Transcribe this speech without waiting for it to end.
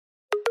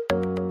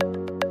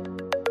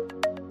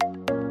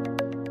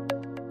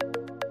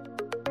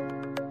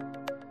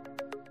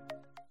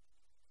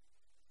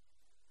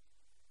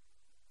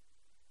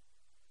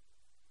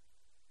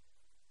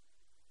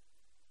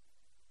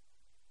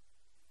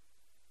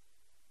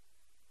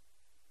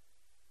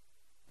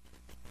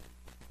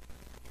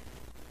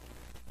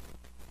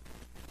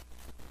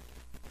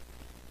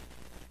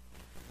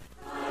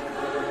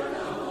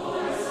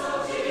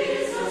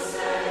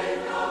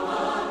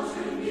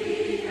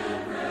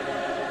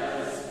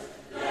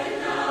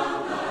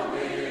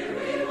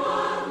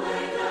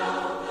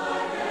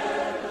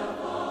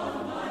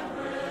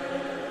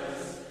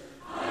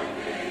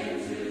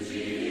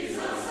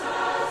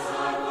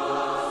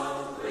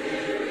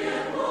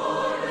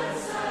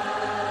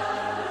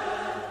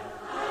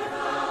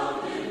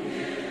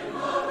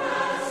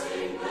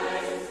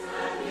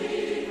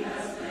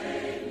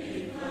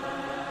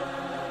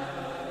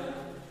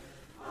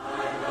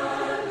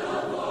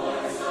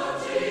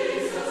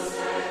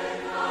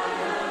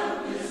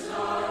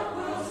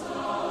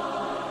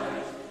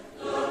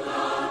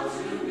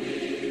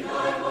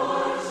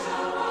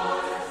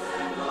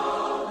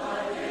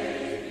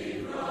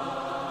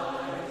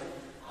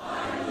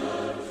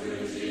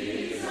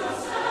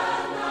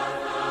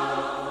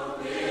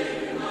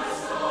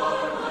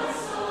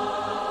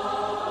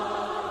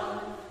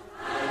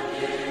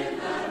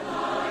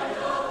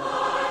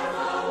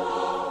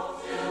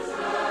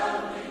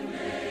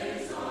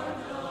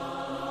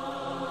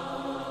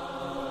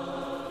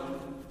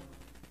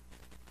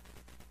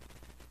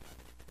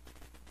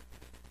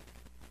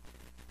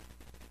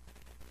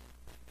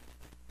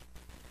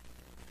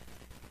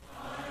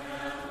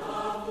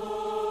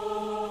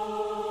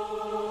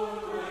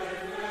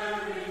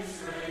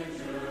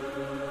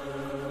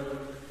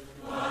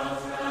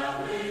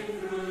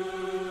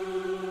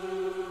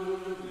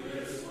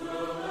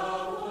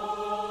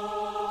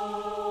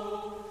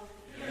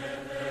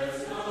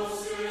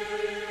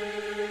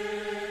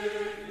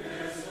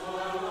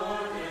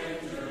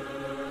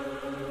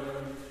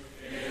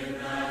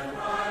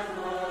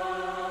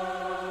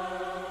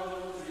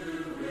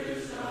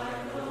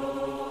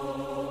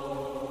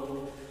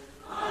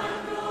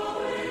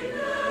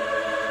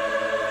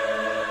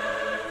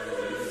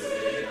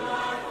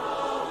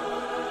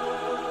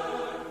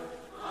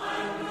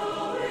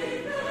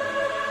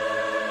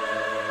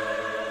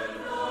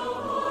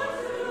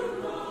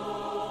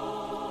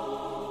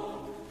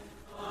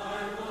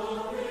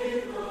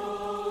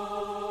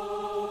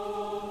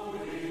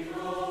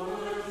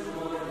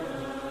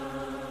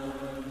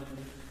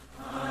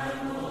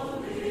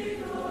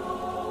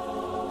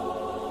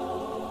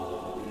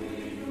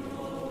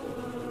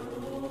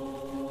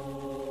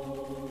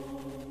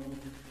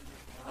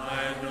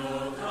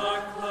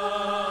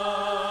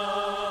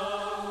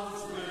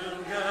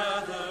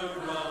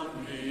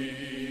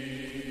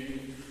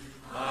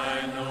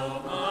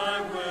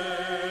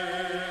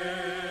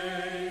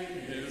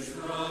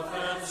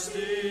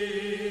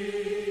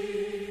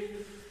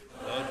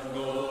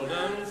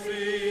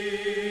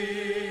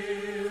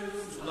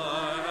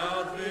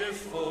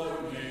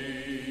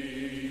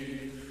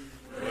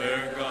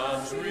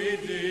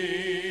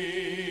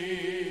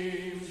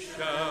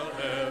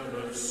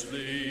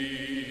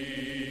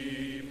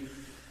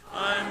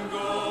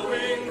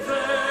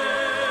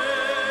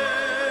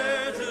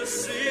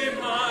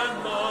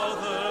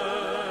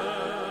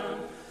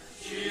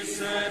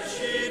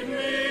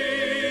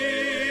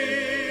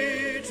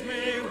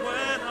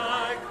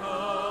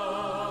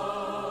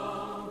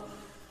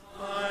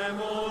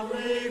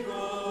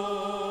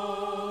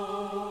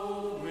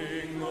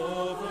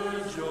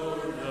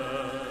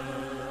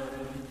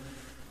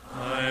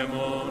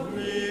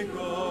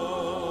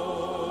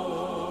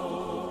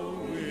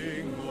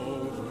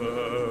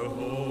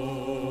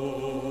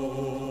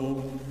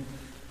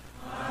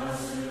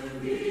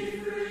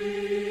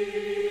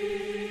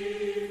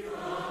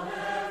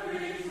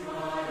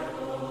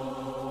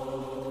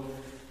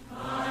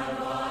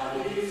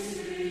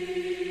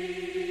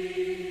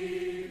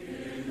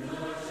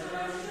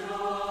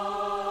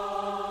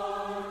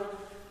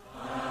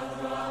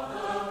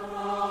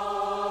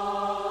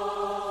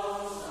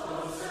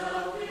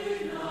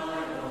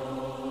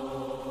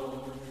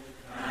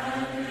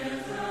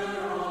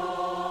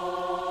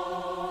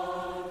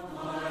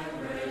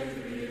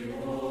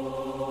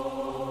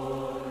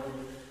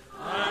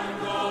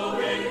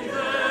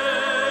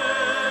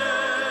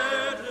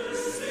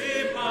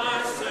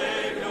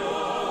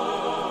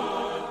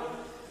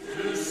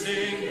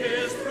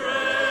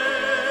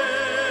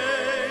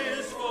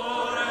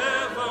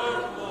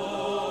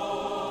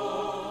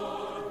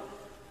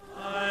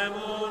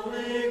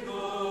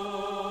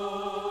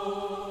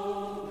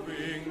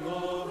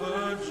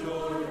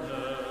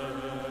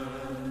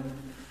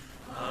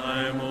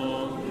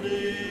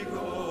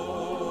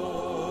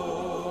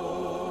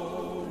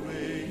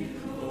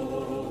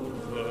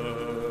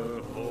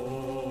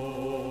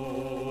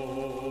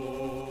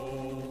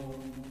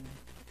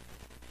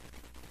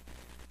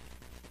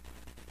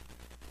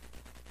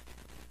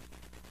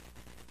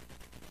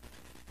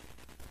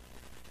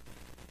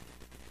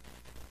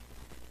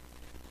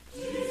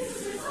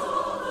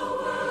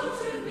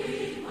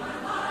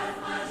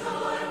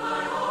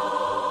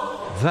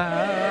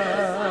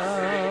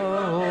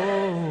Thou,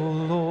 O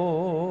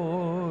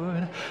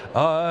Lord,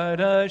 art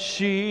a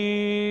shield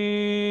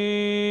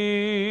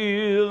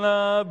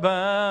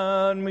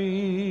about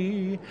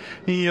me.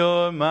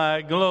 You're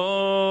my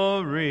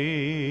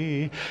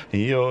glory.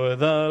 You're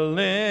the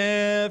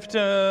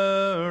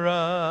lifter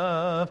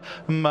of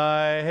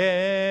my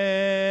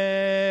head.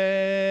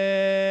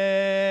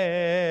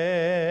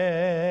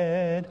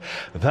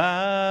 Thou,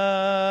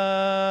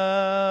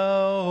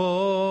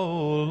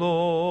 O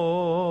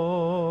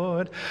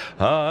Lord,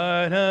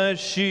 art a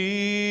shield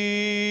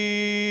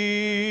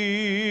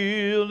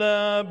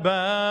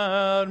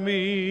about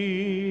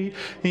me.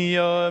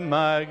 You're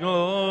my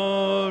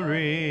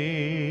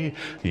glory.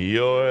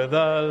 You're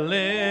the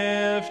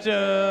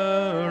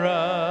lifter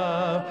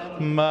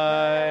of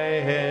my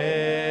head.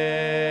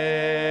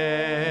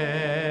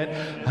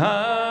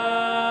 Hallelujah.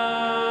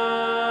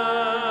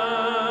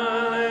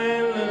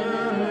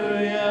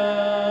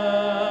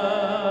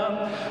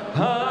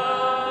 Hallelujah.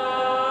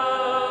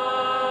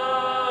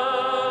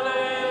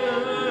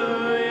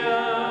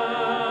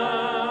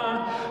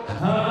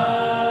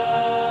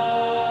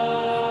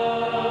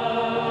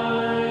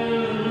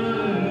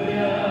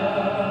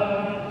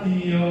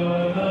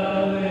 You're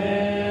the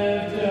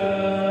lifter of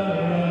my head. Hallelujah. Hallelujah.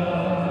 You're the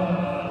lifter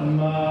of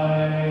my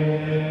head.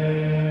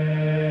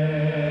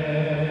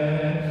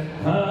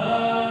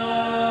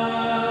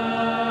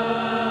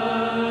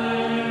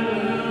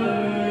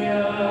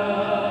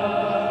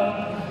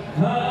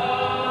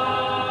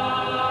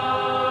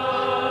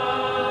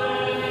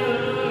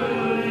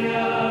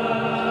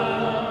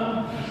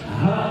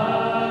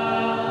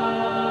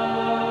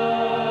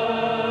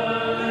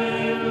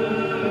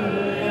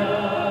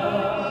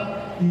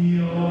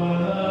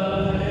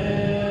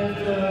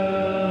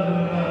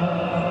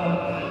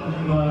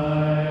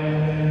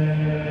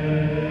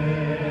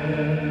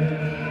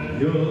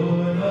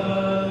 You're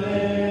the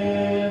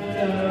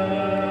lifter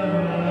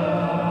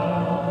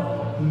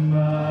of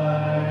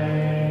my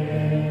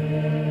head.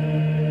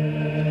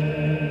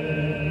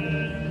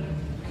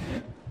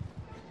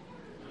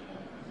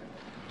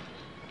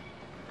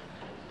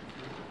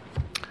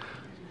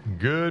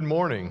 Good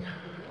morning.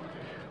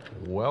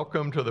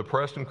 Welcome to the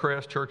Preston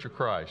Crest Church of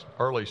Christ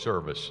early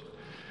service.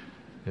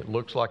 It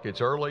looks like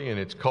it's early and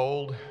it's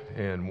cold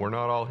and we're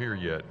not all here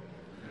yet.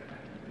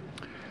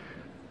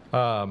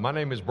 My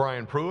name is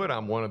Brian Pruitt.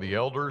 I'm one of the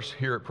elders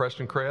here at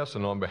Preston Crest,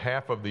 and on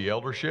behalf of the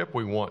eldership,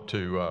 we want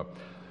to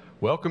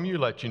welcome you,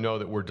 let you know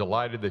that we're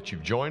delighted that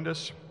you've joined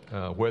us.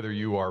 Whether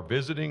you are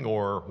visiting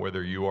or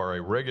whether you are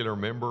a regular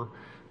member,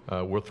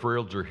 we're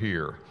thrilled you're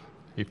here.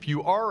 If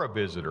you are a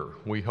visitor,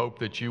 we hope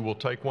that you will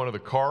take one of the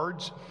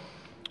cards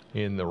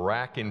in the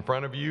rack in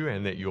front of you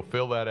and that you'll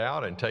fill that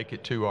out and take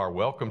it to our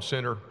Welcome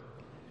Center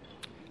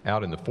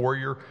out in the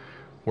foyer,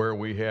 where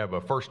we have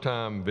a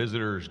first-time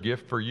visitor's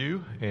gift for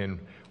you. And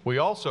we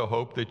also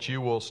hope that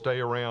you will stay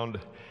around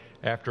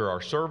after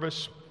our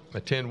service,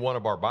 attend one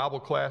of our Bible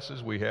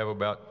classes. We have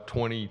about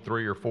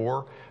 23 or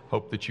 4.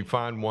 Hope that you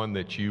find one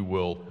that you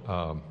will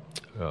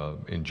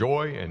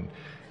enjoy and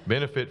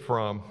benefit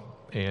from,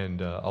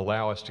 and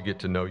allow us to get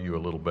to know you a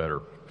little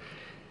better.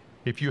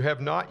 If you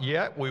have not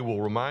yet, we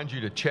will remind you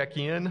to check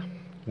in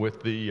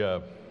with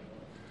the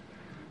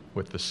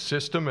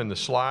system and the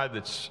slide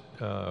that's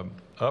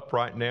up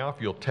right now.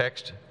 If you'll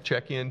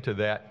check into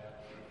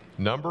that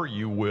number,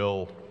 you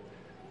will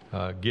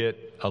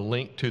get a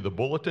link to the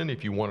bulletin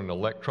if you want an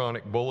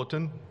electronic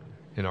bulletin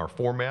in our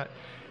format.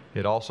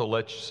 It also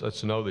lets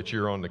us know that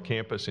you're on the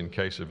campus in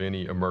case of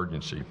any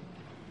emergency.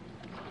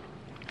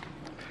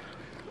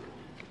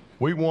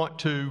 We want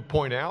to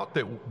point out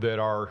that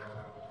our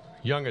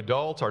young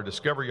adults, our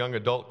Discover Young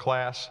Adult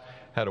class,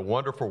 had a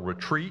wonderful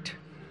retreat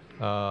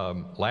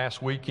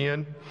last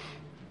weekend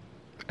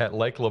at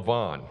Lake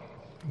Lavon.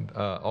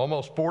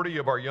 Almost 40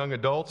 of our young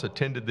adults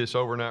attended this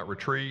overnight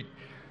retreat.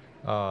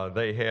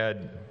 They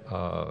had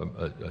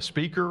a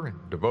speaker,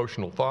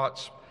 devotional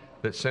thoughts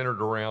that centered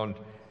around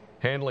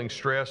handling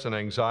stress and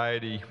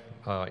anxiety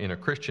in a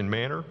Christian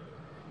manner.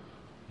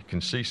 You can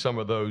see some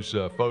of those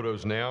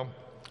photos now.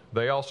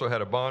 They also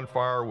had a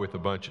bonfire with a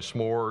bunch of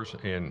s'mores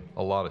and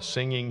a lot of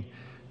singing,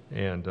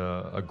 and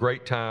a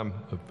great time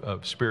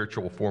of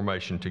spiritual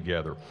formation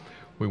together.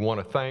 We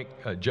want to thank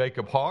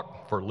Jacob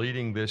Hawk for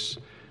leading this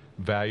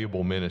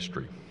valuable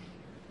ministry.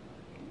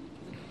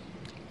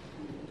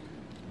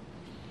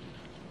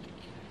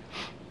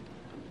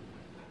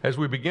 As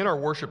we begin our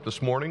worship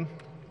this morning,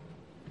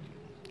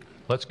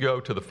 let's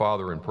go to the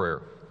Father in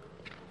prayer.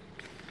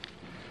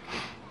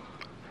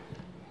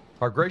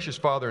 Our gracious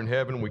Father in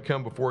heaven, we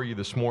come before you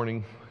this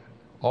morning,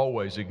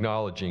 always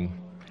acknowledging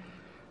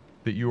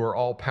that you are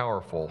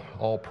all-powerful,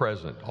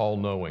 all-present,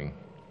 all-knowing.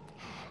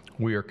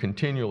 We are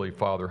continually,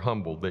 Father,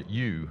 humbled that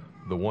you,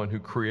 the one who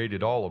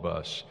created all of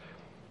us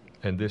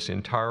and this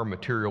entire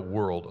material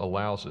world,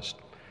 allows us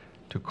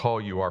to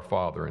call you our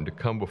Father and to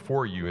come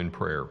before you in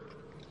prayer.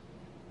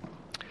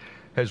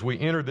 As we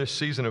enter this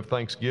season of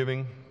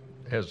Thanksgiving,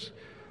 as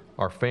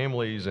our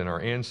families and our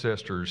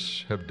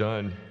ancestors have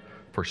done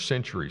for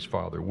centuries,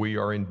 Father, we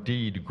are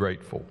indeed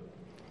grateful.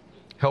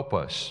 Help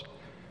us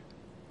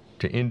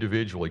to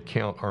individually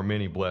count our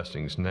many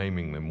blessings,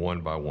 naming them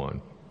one by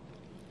one.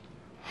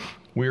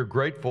 We are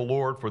grateful,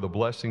 Lord, for the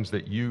blessings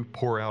that you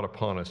pour out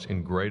upon us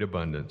in great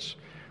abundance.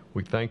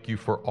 We thank you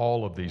for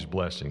all of these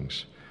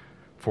blessings,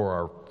 for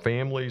our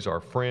families,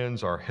 our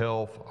friends, our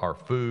health, our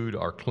food,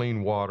 our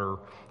clean water,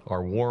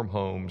 our warm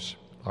homes,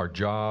 our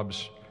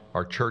jobs,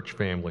 our church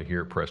family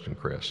here at Preston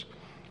Crest.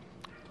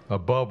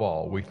 Above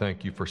all, we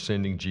thank you for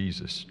sending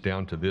Jesus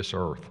down to this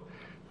earth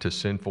to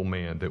sinful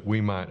man that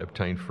we might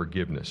obtain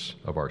forgiveness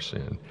of our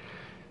sin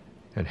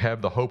and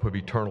have the hope of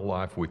eternal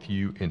life with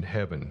you in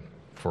heaven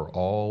for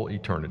all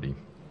eternity.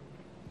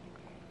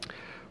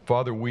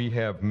 Father, we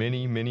have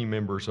many, many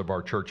members of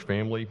our church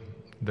family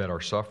that are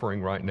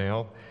suffering right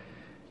now,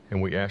 and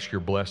we ask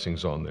your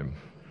blessings on them.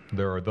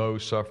 There are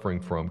those suffering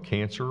from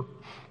cancer,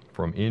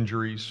 from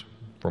injuries,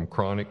 from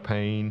chronic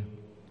pain,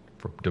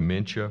 from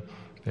dementia,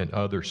 and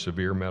other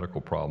severe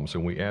medical problems.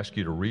 And we ask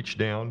you to reach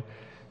down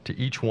to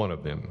each one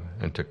of them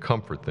and to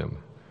comfort them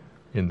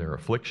in their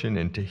affliction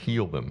and to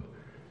heal them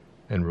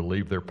and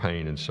relieve their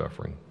pain and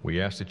suffering.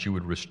 We ask that you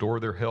would restore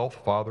their health.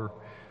 Father,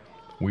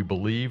 we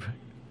believe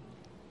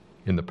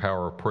in the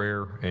power of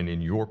prayer and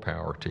in your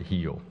power to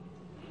heal.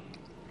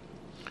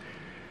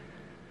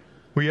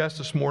 We ask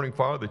this morning,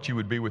 Father, that you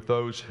would be with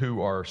those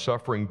who are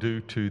suffering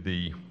due to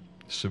the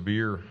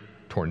severe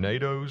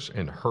tornadoes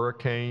and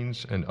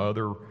hurricanes and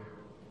other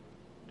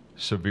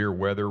severe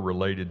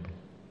weather-related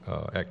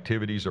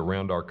activities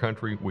around our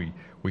country.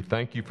 We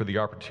thank you for the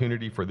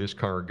opportunity for this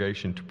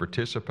congregation to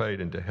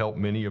participate and to help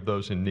many of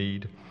those in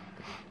need.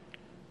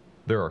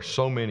 There are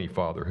so many,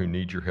 Father, who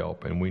need your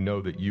help, and we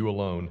know that you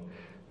alone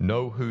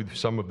know who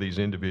some of these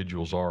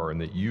individuals are and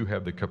that you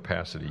have the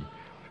capacity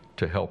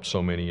to help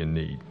so many in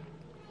need.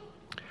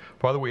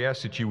 Father, we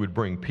ask that you would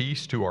bring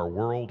peace to our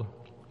world.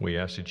 We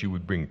ask that you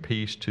would bring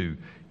peace to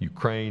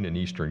Ukraine and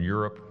Eastern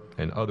Europe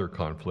and other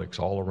conflicts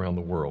all around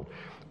the world.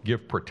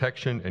 Give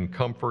protection and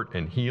comfort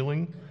and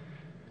healing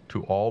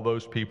to all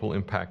those people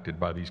impacted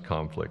by these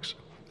conflicts,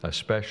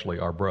 especially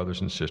our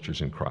brothers and sisters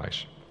in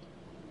Christ.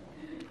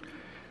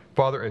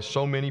 Father, as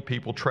so many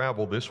people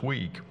travel this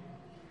week,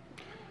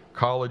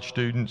 college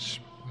students,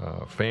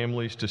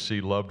 families to see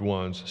loved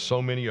ones,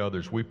 so many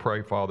others, we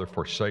pray, Father,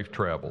 for safe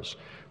travels,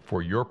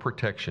 for your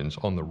protections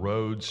on the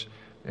roads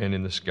and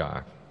in the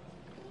sky.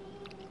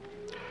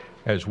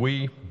 As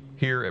we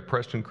here at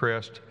Preston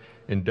Crest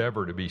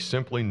endeavor to be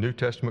simply New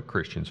Testament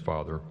Christians,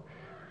 Father,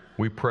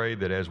 we pray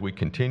that as we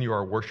continue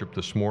our worship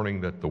this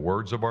morning, that the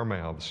words of our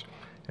mouths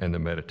and the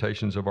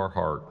meditations of our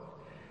heart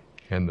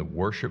and the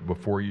worship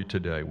before you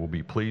today will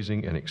be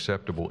pleasing and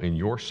acceptable in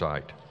your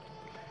sight.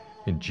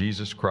 In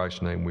Jesus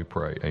Christ's name we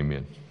pray,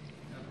 amen.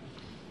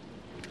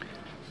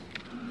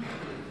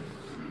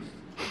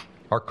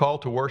 Our call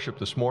to worship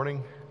this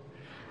morning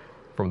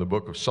from the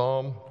book of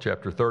Psalm,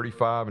 chapter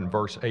 35 and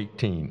verse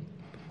 18.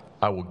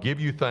 I will give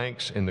you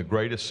thanks in the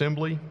great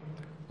assembly.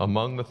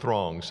 Among the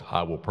throngs,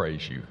 I will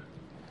praise you.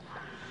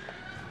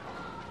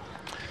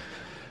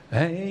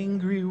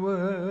 Angry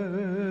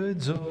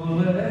words, oh,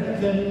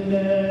 let them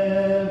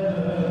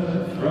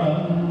never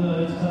from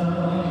the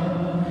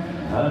tongue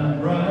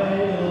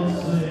unbridled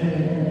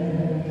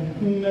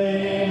sin.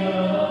 May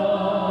the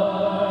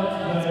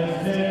heart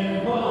that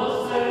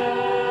sinful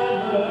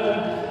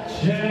sever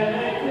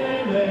check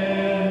their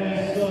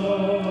very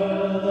soul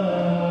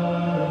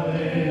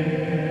loving.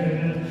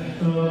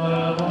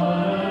 Love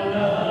one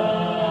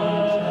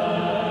another,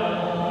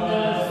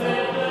 thus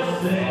saith the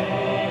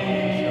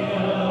Savior.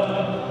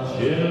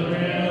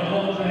 Children,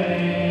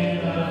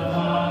 obey the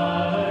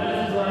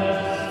Father's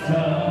last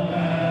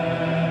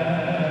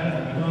command.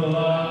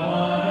 Love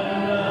one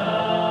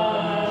another,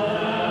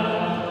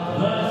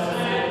 thus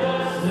saith the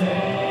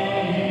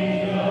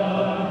Savior.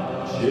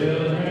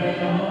 Children,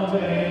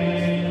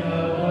 obey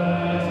the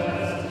last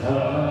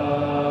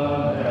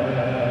command.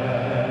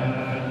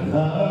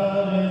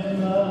 Love is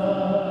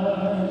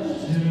much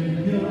too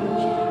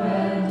pure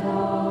and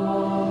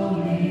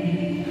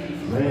holy.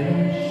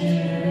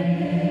 Friendship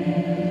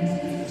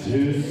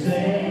to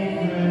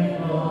sacred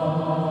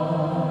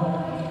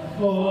thought,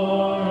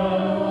 for a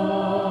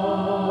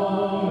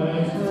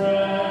moment's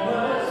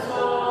reckless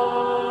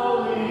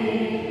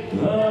folly,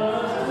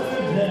 thus to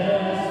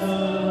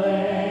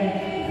desolate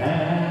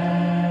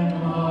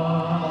and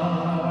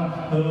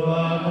mar.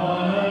 Love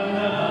one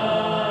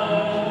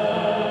another,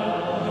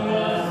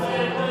 thus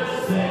saith the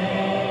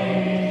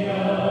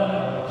Savior.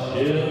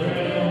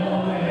 Children,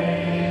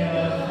 obey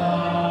the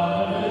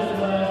Father's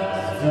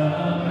last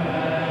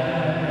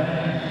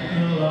command.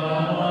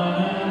 Love one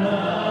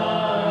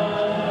another,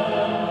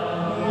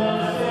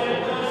 thus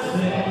saith the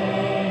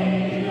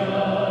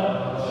Savior.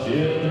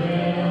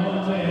 Children,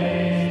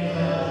 obey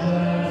the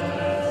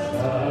last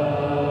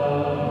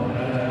command.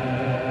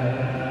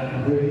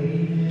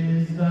 Great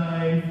is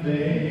thy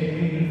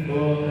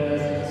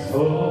faithfulness, O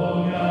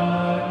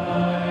God,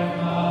 my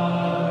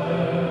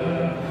Father.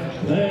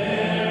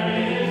 There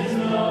is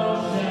no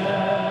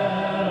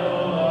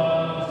shadow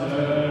of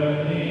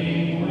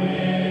turning with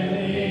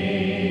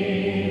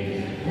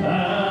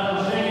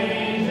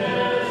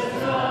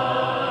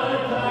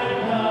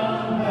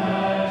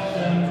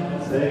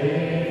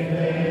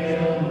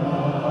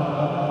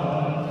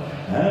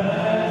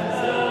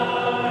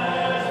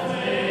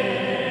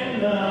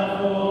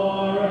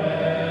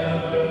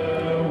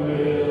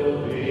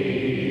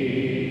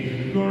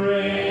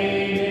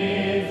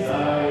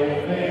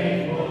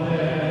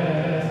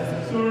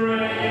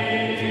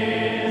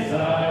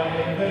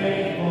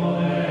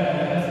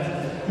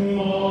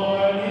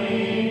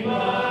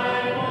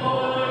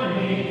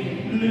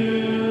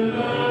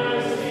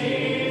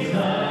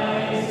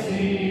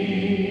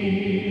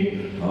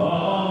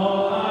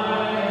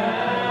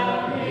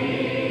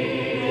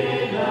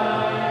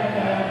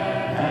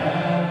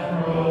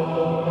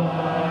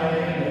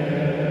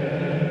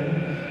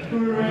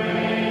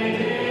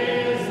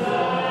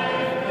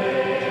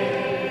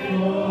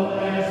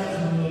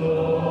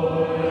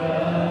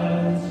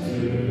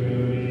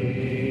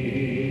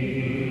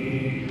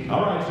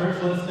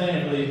church, let's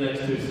stand for these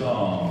next two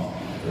songs.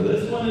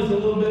 This one is a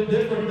little bit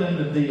different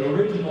than the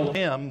original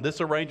hymn. This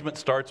arrangement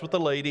starts with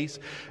the ladies,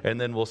 and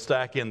then we'll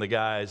stack in the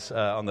guys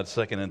on the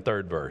second and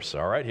third verse.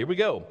 All right, here we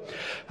go.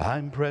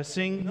 I'm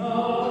pressing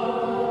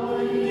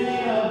on the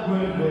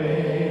upward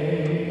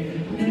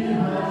way, new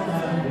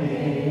heights I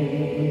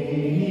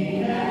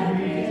gain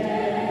every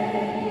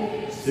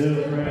day,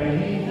 still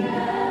praying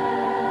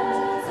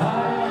that I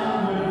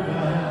onward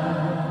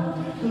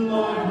bound,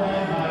 Lord,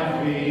 plant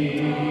my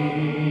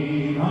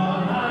feet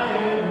on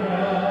higher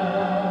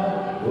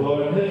ground.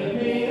 Lord, lift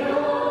me up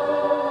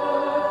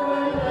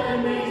and let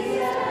me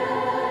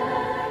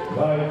stand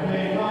by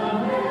faith on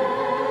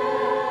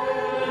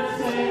heaven's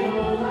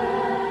single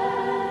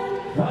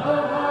land, a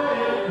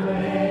higher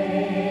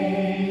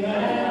plane than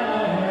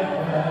I have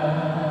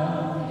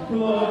found.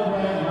 Lord,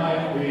 plant my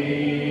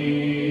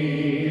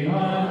feet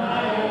on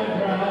higher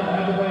ground.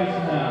 Have the bass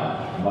now.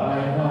 My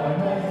heart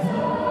has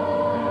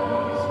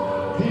songs,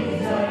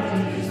 designed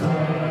to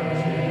stand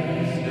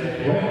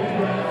where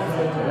grass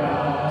are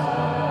dry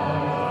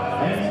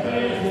and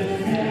space is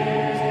still,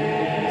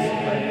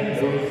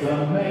 though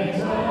some may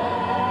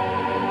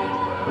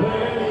talk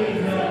where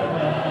these are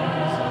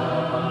found.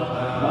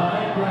 My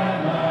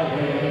grandma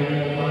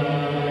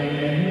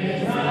in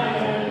his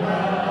higher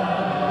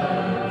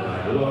ground.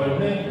 Lord,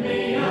 lift me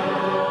up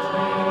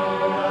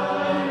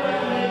and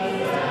let me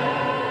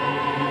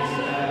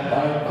stand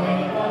by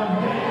faith on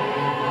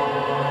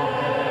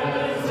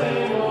heaven's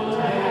single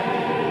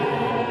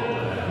land,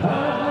 a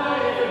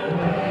higher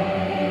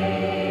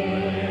plane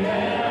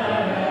than I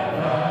have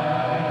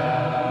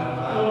found.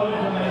 Lord,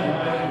 plant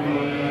my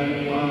feet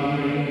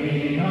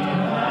on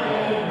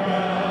higher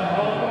ground.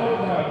 All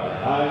over,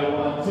 I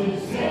want to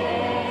sing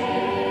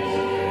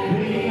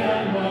the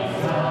unknown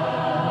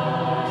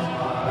songs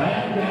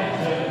and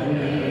catch a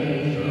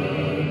glimpse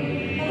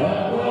of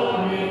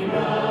glory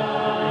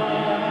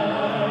bright,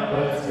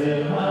 but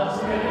still I'll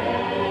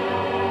stand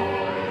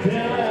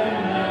till I'm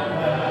not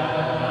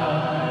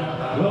found.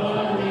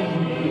 Lord, lead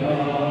me on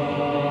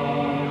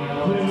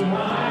to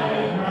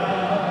higher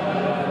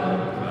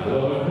ground.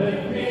 Lord,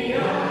 lift me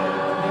up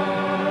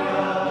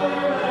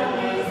and let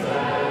me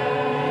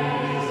stand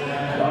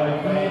by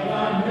faith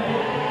on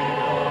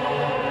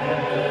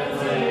heaven's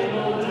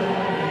single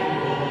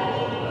table,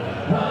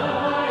 a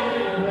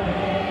higher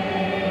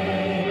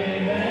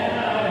plane than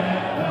I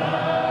have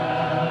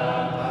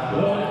found.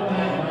 Lord,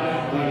 plant my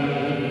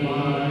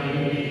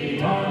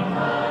feet on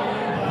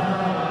higher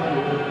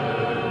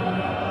ground.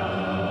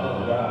 All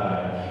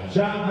right.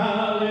 Shout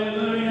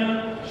hallelujah,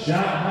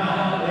 shout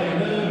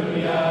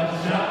hallelujah,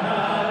 shout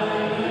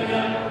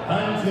hallelujah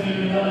unto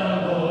the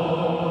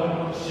Lord.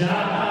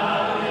 Shout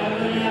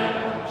hallelujah,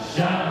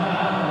 shout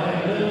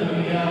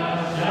hallelujah,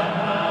 shout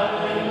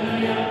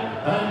hallelujah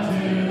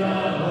unto the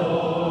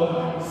Lord.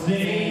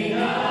 Sing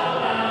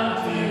aloud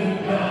to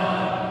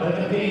God, let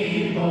the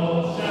people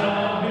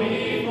shout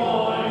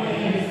before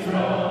his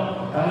throne.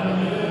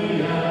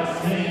 Hallelujah,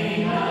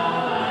 sing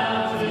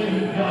aloud to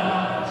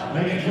God,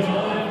 make a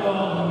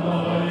joyful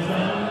noise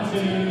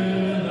unto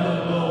the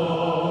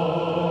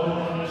Lord.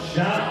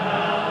 Shout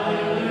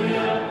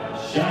hallelujah,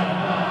 shout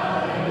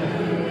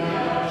hallelujah,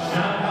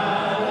 shout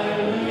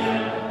hallelujah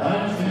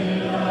unto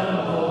the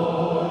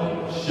Lord.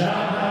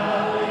 Shout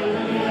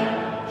hallelujah,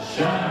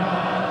 shout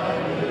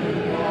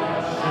hallelujah,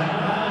 shout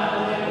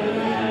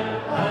hallelujah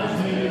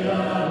unto the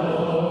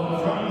Lord.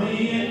 From the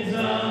ends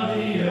of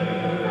the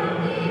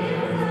earth,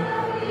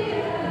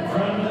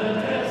 from the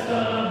depths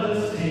of the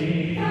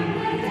sea,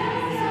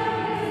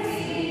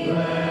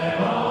 let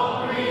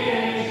all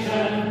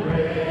creation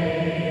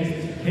praise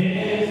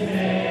his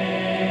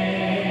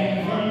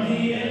name. From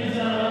the ends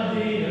of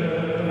the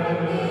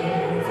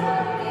earth,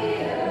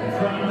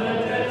 from the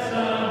depths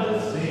of the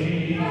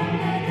sea,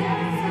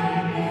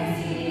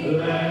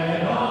 let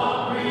all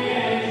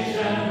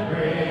creation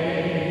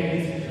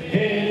praise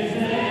his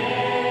name.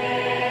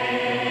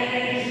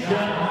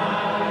 Shout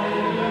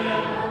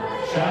hallelujah,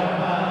 shout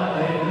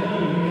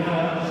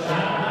hallelujah,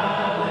 shout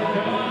hallelujah,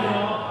 come on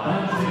y'all,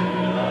 unto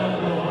the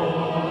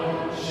Lord.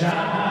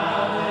 Shout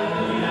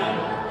hallelujah,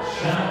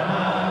 shout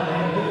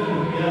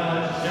hallelujah,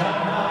 shout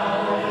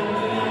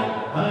hallelujah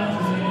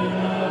unto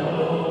the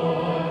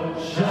Lord.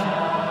 Shout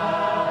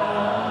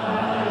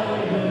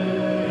hallelujah,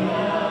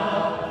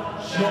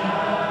 shout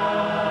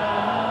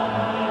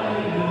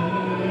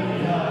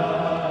hallelujah,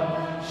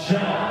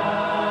 shout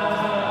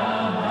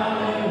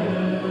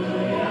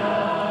hallelujah,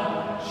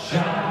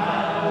 shout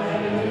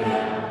hallelujah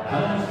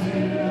unto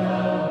the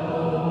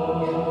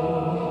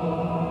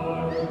Lord.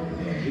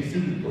 Be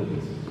seated,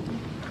 please.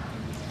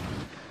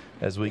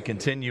 As we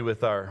continue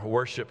with our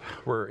worship,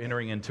 we're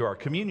entering into our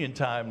communion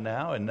time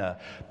now, and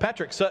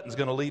Patrick Sutton's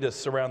going to lead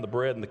us around the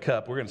bread and the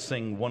cup. We're going to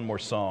sing one more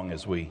song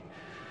as we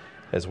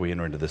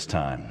enter into this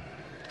time.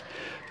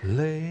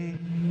 Lay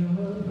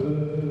your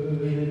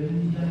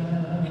burden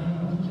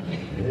down,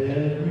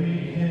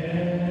 every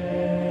care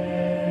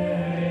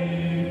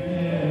you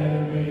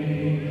carry,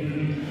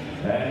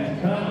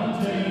 and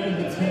come to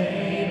the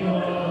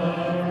table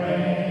of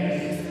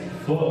grace,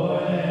 for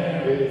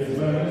there is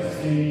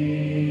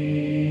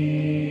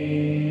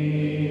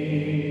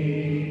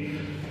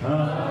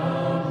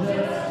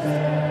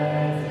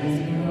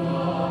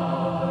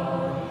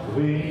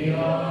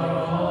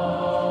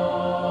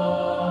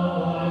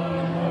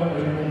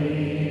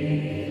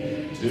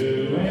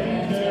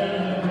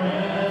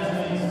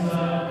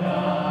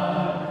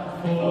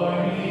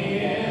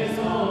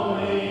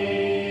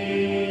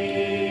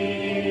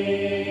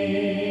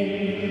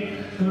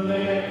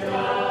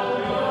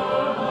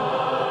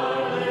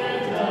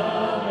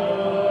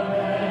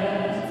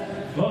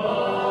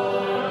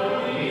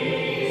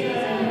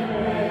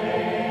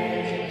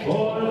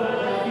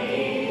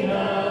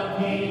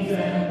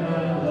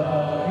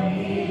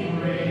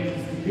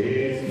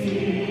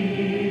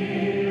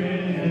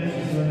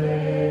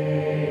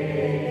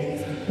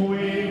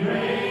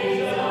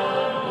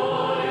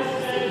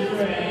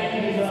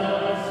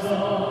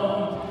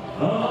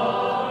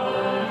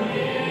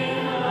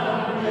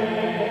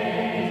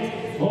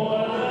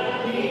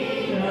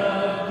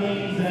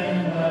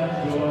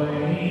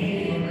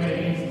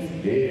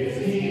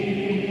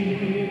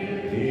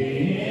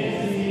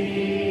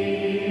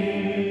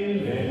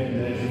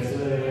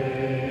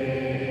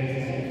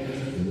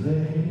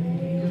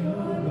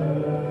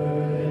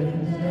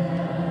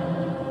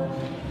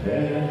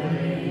Good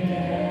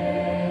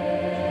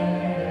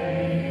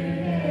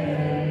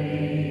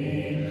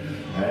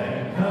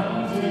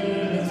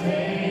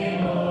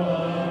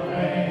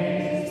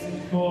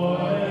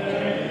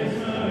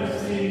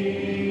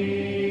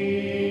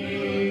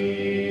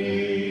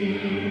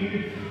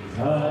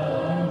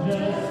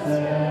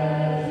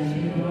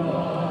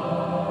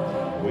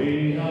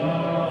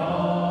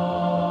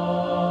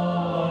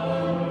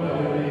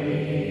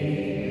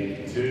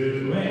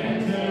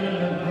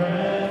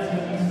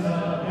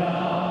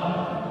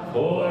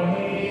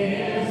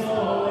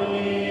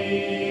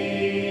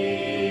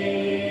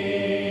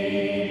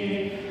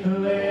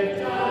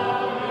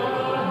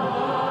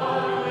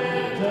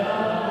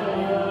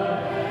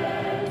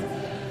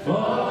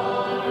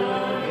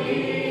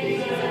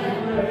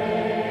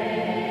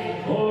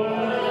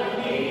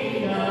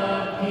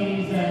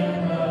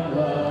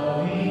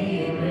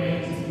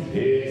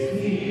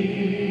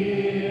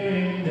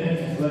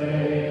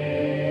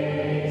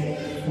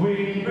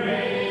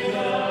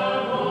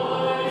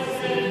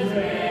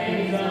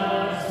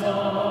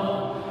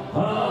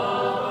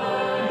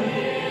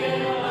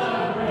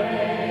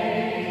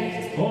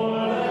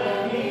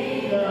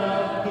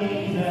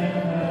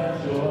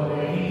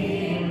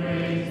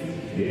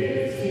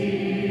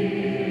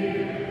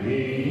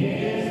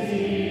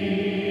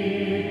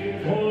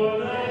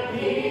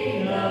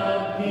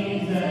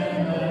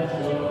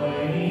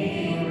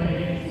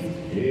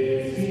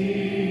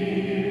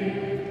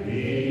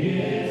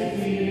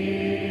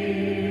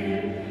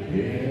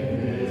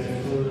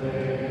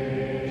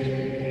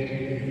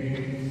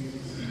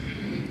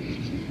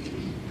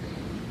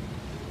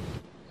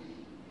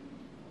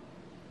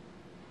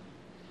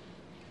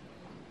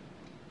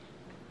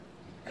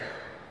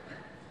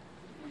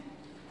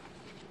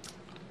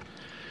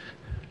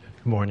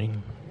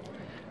morning.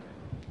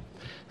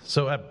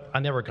 So I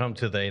never come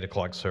to the 8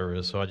 o'clock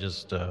service, so I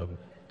just,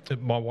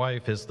 my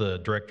wife is the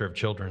director of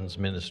children's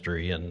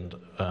ministry, and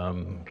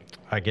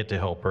I get to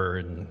help her,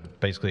 and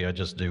basically I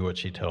just do what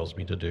she tells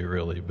me to do,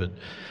 really. But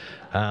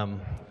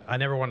I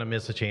never want to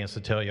miss a chance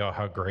to tell y'all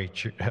how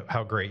great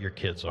your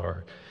kids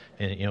are,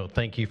 and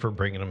thank you for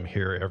bringing them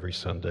here every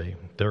Sunday.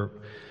 They're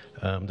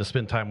to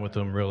spend time with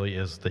them really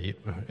is the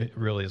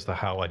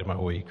highlight of my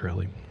week,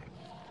 really.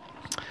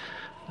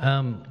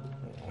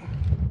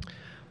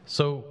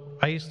 So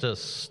I used to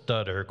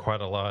stutter quite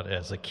a lot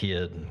as a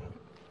kid.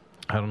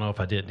 I don't know if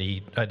I didn't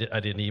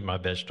eat my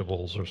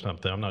vegetables or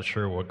something. I'm not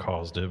sure what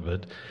caused it,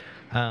 but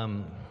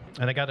and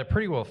I got it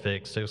pretty well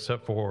fixed,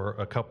 except for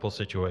a couple of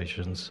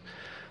situations.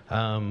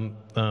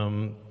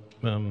 Subway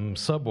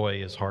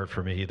is hard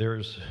for me.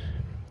 There's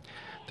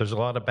a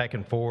lot of back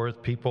and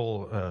forth.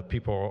 People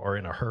are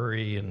in a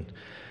hurry, and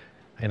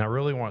I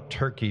really want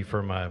turkey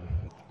for my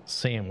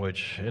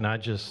sandwich, and I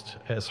just,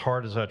 as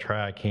hard as I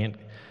try,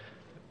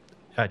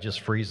 I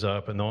just freeze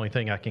up, and the only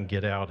thing I can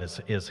get out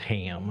is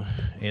ham,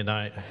 and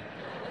I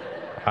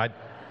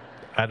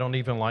don't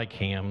even like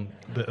ham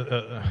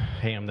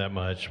that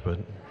much, but.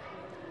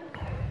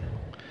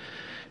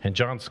 And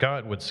John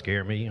Scott would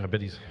scare me. I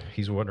bet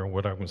he's wondering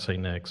what I'm going to say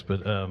next.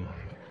 But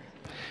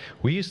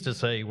we used to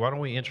say, "Why don't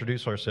we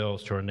introduce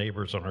ourselves to our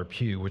neighbors on our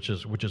pew?" Which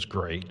is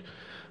great.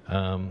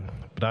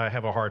 But I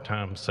have a hard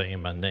time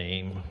saying my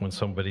name when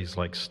somebody's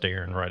like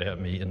staring right at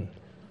me, and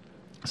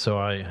so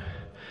I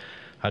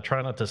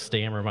try not to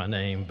stammer my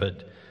name,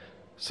 but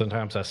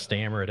sometimes I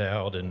stammer it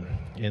out, and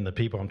the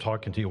people I'm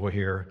talking to will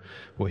hear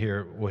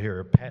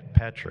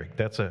Patrick.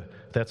 That's a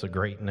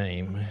great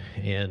name,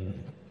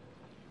 and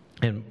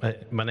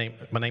my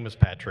name is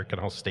Patrick,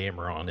 and I'll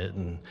stammer on it,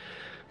 and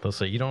they'll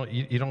say you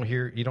don't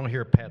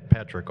hear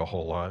Patrick a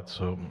whole lot.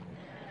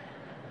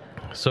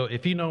 So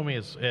if you know me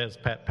as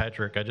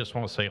Patrick, I just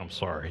want to say I'm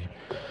sorry.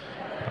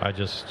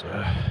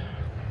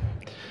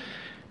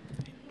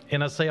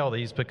 And I say all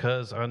these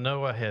because I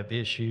know I have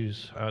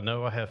issues. I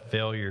know I have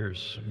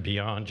failures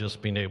beyond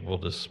just being able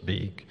to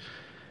speak.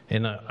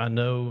 And I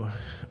know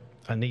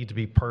I need to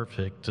be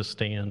perfect to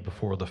stand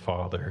before the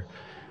Father,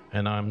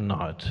 and I'm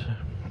not.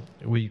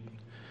 We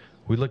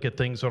look at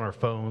things on our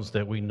phones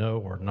that we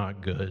know are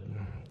not good.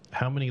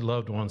 How many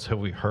loved ones have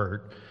we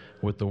hurt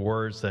with the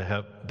words that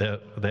have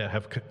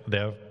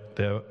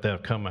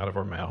come out of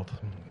our mouth,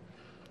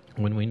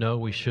 when we know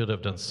we should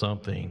have done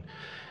something,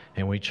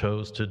 and we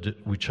chose to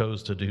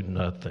do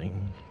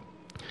nothing?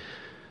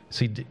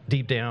 See,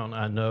 deep down,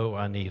 I know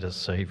I need a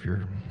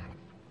Savior.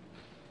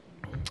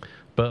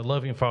 But a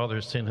loving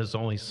Father sent His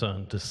only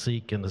Son to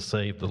seek and to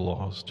save the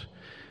lost.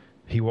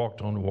 He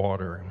walked on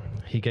water.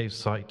 He gave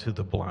sight to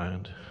the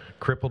blind.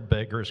 Crippled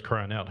beggars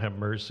crying out, "Have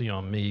mercy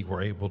on me,"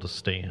 were able to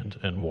stand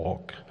and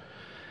walk.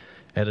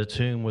 At a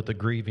tomb with the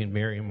grieving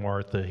Mary and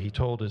Martha, He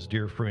told His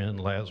dear friend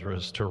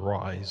Lazarus to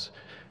rise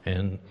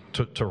and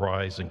to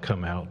rise and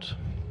come out.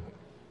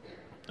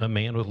 A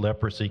man with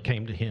leprosy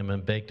came to Him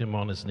and begged Him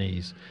on his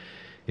knees,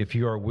 "If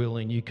you are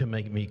willing, you can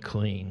make me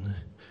clean."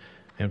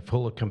 And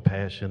full of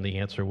compassion, the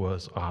answer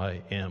was,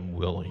 "I am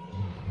willing."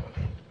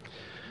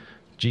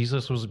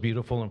 Jesus was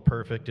beautiful and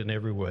perfect in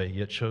every way,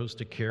 yet chose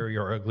to carry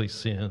our ugly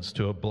sins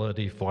to a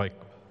bloody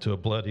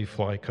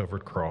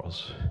fly-covered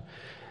cross.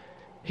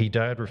 He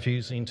died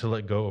refusing to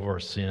let go of our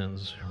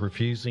sins,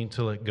 refusing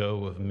to let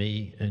go of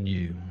me and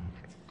you.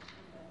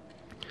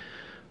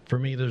 For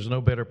me, there's no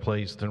better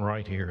place than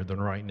right here,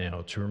 than right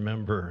now, to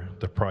remember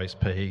the price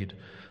paid,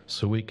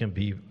 so we can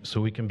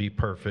be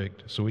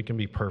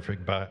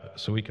perfect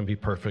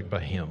by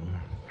Him.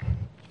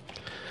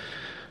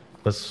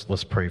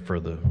 Let's pray for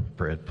the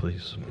bread,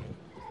 please.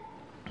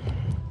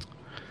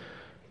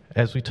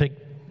 As we take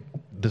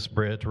this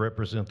bread to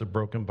represent the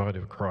broken body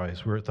of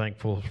Christ, we're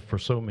thankful for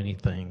so many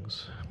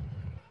things.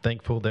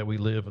 Thankful that we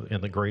live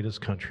in the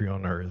greatest country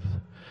on earth.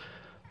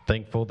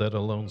 Thankful that a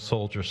lone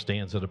soldier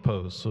stands at a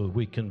post so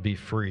we can be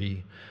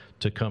free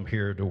to come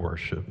here to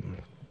worship.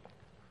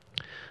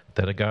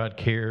 That a God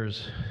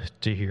cares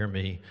to hear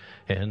me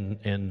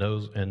and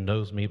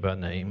knows me by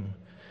name.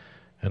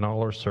 In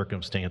all our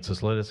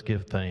circumstances, let us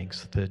give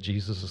thanks that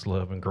Jesus'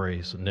 love and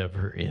grace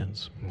never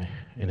ends.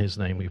 In His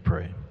name we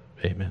pray.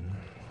 Amen.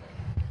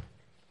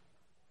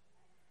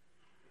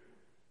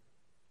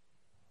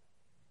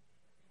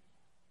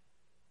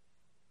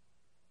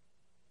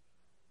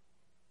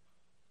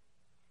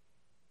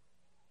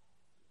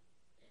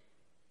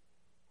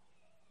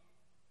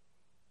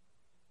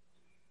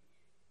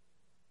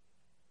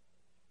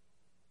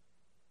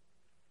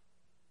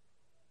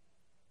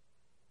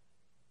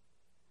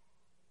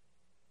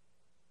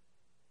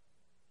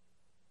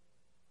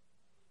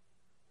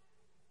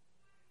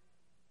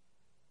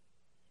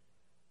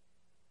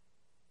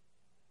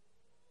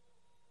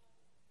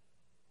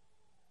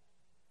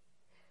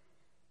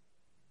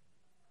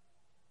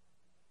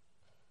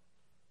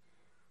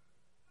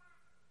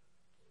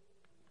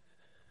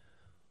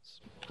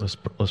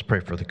 Let's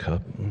pray for the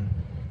cup.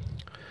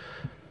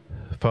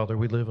 Father,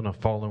 we live in a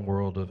fallen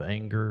world of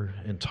anger,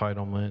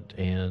 entitlement,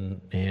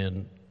 and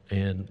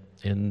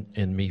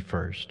me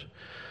first.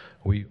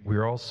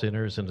 We're all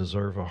sinners and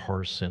deserve a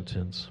harsh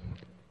sentence.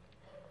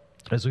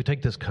 As we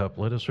take this cup,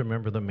 let us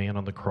remember the man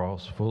on the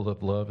cross, full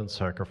of love and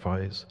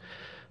sacrifice,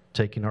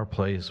 taking our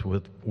place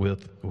with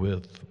blood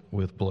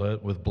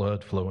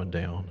flowing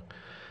down.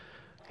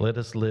 Let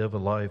us live a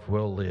life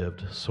well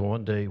lived, so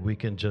one day we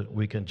can just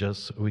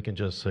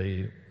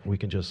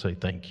say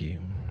thank you.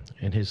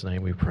 In His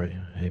name we pray.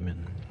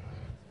 Amen.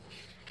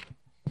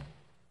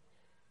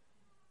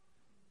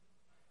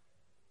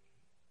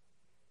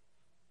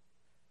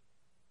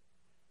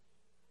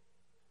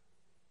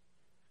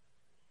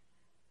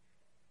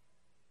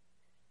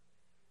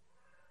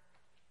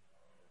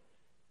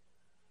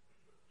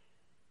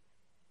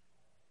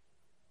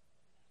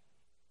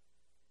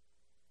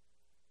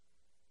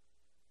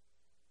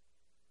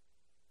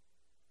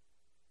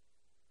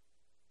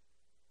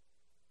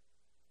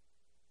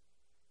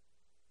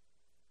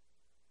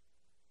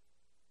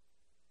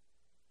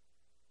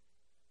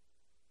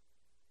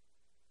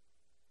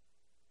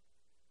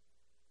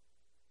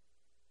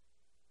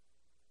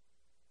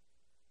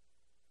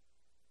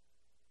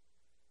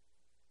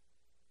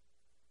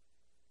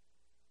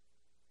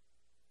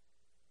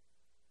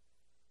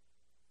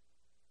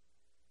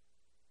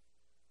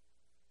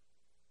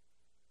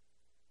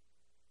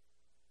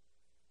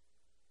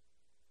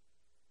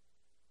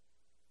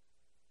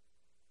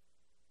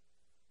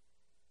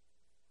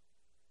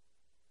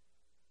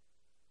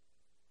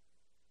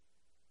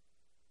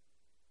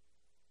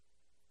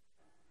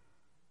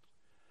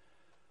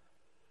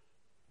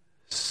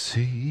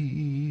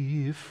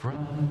 See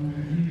from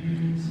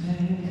His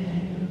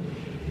hand,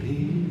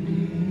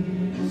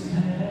 His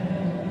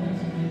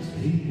hands, His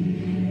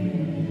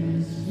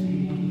feet,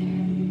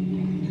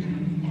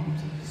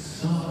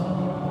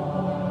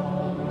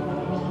 sorrow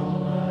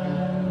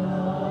and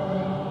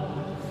love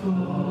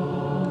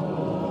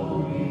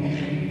flowing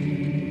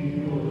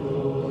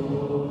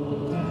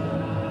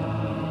down.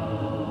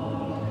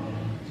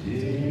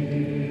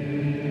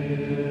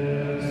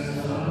 Dear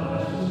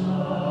such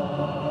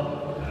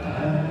love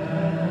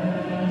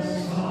and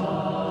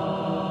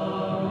sorrow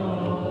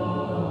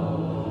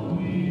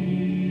we,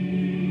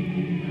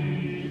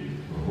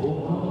 for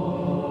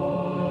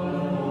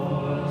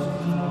was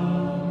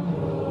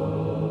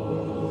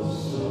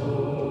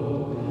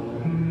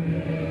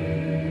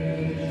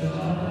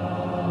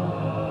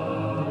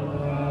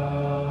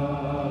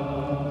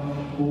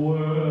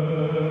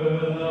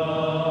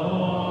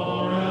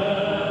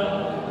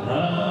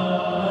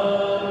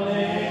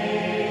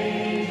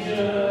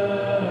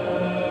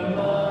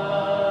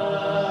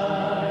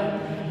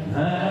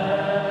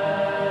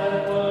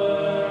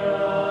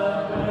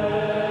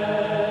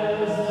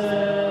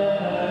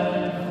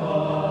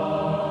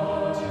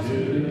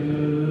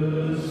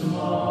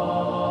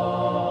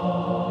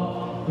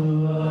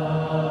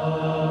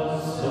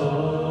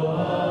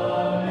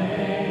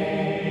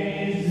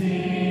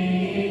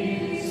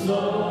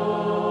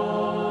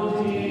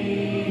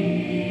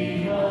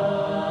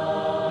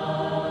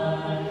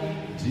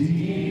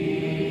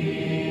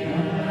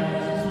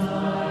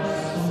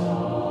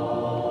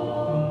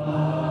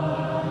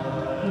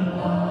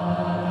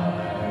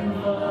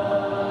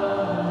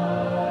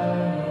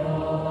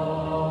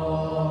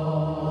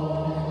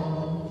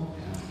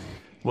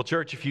Well,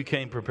 church, if you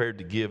came prepared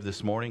to give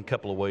this morning, a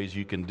couple of ways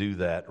you can do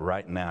that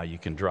right now. You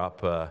can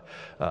drop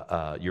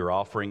your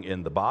offering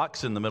in the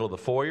box in the middle of the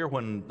foyer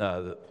when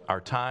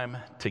our time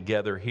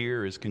together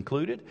here is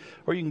concluded,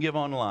 or you can give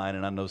online,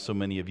 and I know so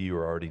many of you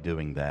are already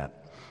doing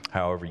that.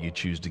 However you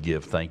choose to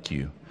give, thank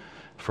you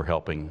for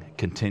helping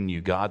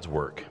continue God's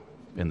work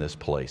in this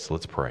place.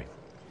 Let's pray.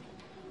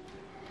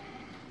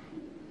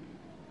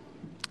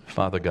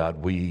 Father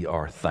God, we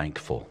are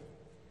thankful.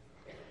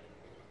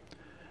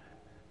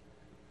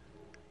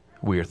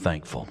 We are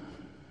thankful.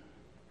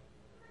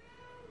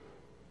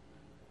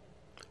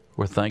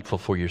 We're thankful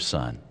for your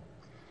Son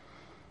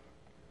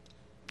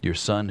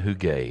who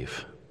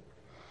gave.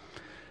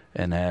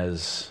 And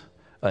as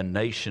a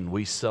nation,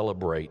 we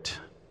celebrate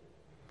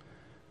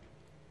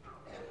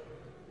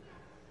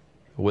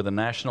with a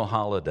national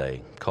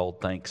holiday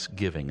called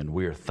Thanksgiving, and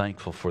we are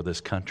thankful for this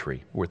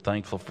country. We're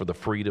thankful for the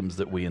freedoms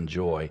that we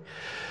enjoy.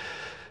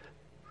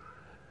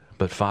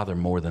 But Father,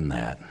 more than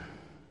that,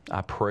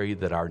 I pray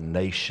that our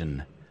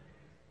nation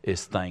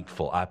is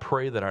thankful. I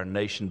pray that our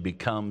nation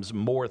becomes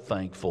more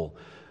thankful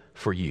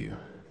for you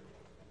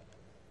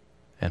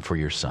and for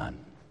your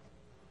Son.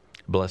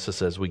 Bless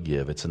us as we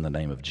give. It's in the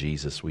name of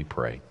Jesus we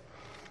pray.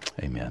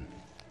 Amen.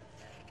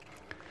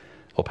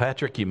 Well,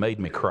 Patrick, you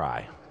made me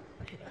cry.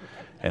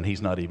 And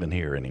he's not even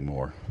here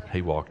anymore.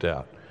 He walked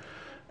out.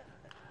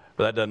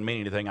 But that doesn't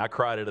mean anything. I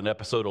cried at an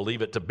episode of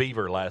Leave It to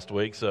Beaver last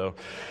week,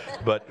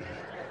 but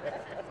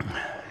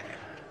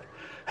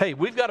hey,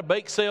 we've got a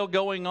bake sale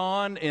going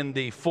on in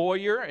the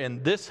foyer,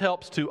 and this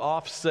helps to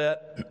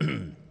offset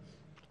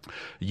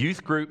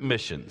youth group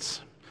missions.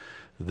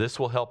 This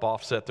will help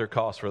offset their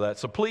costs for that.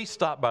 So please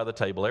stop by the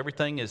table.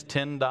 Everything is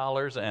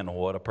 $10, and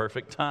what a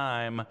perfect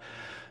time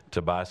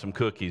to buy some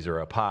cookies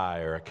or a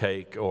pie or a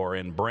cake, or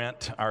in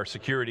Brent, our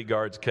security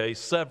guard's case,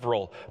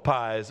 several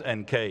pies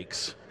and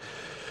cakes.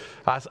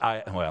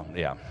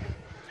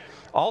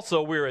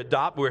 Also,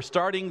 we're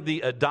starting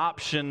the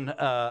adoption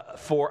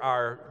for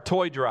our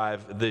toy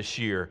drive this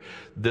year.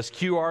 This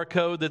QR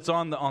code that's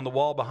on the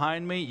wall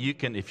behind me, you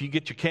can, if you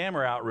get your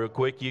camera out real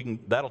quick,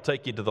 that'll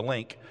take you to the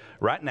link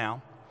right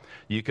now.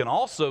 You can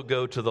also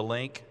go to the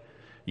link.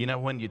 You know,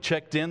 when you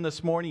checked in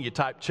this morning, you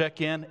type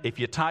check in. If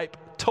you type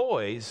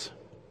toys,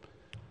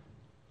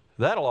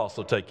 that'll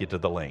also take you to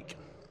the link.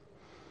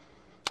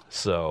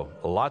 So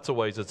lots of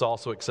ways. It's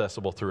also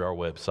accessible through our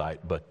website,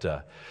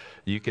 but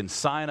you can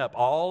sign up.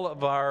 All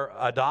of our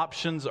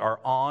adoptions are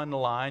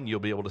online. You'll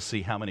be able to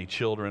see how many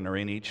children are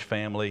in each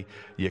family.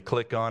 You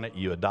click on it,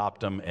 you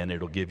adopt them, and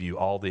it'll give you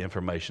all the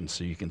information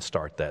so you can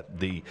start that.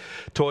 The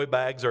toy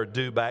bags are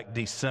due back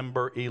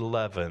December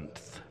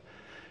 11th.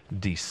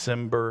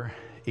 December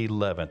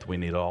 11th. We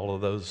need all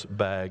of those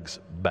bags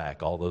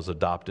back, all those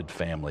adopted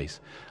families.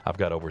 I've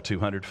got over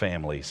 200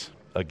 families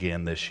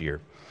again this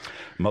year.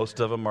 Most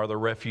of them are the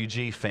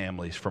refugee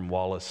families from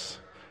Wallace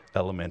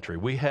Elementary.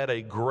 We had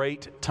a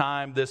great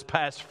time this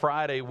past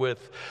Friday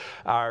with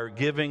our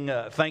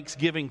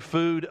Thanksgiving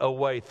food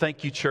away.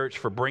 Thank you, church,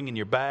 for bringing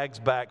your bags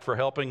back, for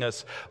helping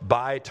us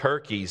buy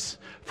turkeys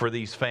for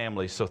these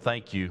families. So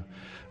thank you.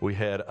 We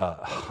had a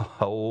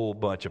whole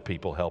bunch of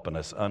people helping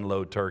us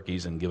unload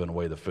turkeys and giving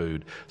away the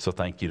food. So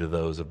thank you to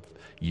those of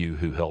you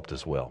who helped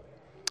as well.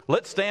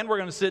 Let's stand. We're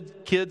going to send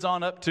kids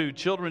on up to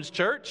Children's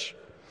Church.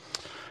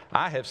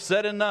 I have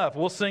said enough.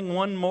 We'll sing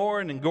one more,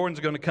 and then Gordon's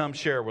going to come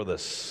share with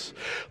us.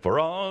 For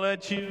all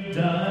that you've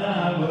done,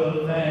 I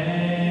will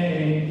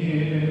thank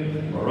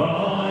you. For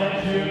all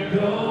that you're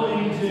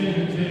going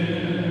to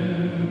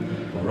do.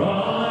 For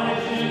all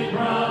that you've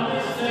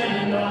promised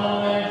and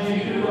all that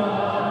you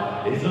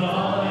are is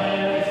all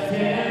that has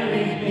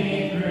carried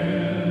me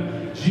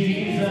through.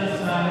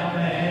 Jesus, I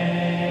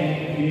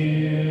thank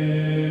you.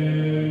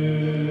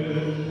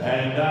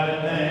 And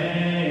I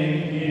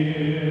thank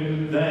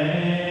you.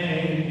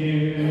 Thank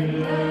you,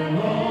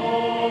 Lord,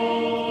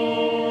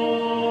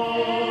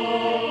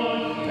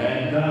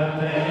 and I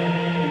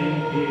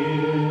thank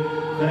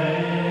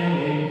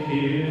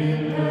you,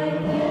 Lord.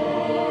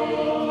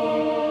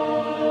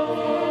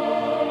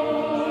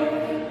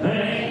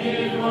 Thank you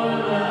for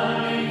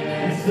loving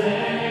and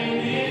setting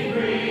me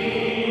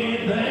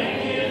free. Thank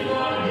you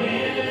for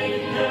giving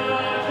your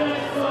life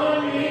just for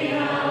me.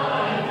 Now I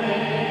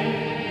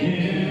thank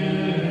you,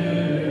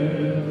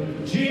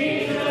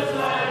 Jesus.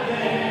 I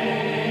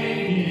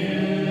thank you.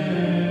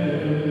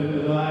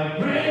 I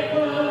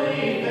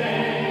gratefully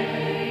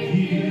thank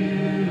you.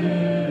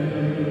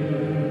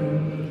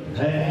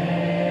 Thank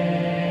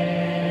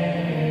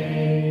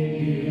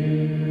you.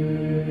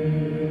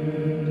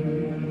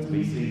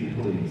 Be seated,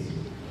 please.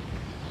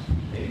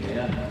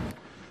 Amen.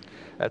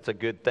 That's a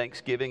good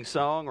Thanksgiving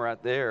song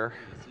right there.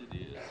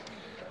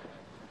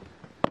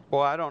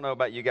 Well, I don't know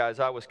about you guys.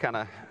 I was kind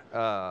of,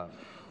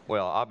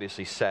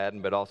 obviously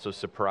saddened, but also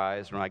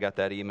surprised when I got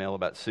that email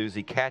about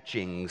Susie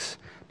Catchings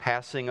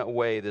passing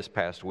away this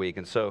past week.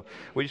 And so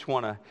we just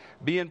want to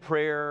be in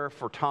prayer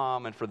for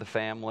Tom and for the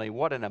family.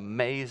 What an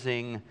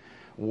amazing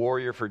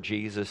warrior for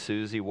Jesus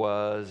Susie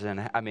was.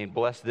 And I mean,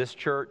 bless this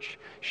church,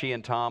 she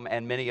and Tom,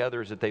 and many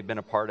others that they've been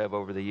a part of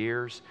over the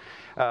years.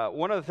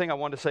 One other thing I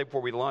wanted to say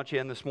before we launch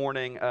in this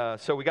morning,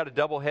 so we got a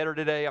double header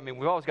today. I mean,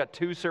 we've always got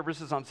 2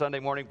 services on Sunday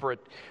morning,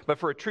 but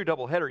for a true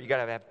double header, you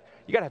got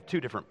to have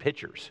 2 different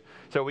pitchers.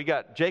 So we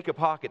got Jacob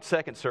Hawk at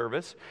second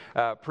service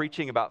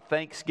preaching about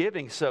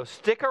Thanksgiving. So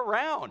stick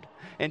around.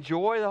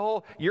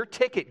 Enjoy your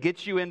ticket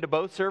gets you into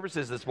both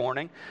services this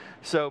morning.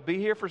 So be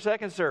here for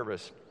second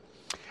service.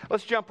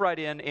 Let's jump right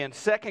in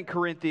 2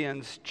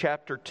 Corinthians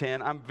chapter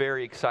 10. I'm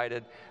very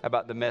excited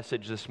about the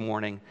message this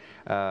morning,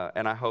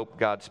 and I hope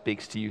God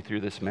speaks to you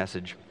through this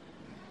message.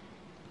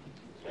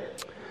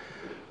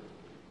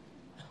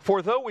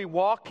 For though we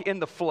walk in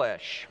the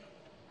flesh,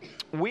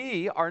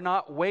 we are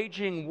not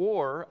waging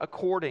war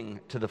according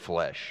to the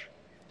flesh.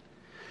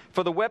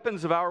 For the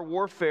weapons of our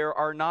warfare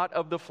are not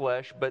of the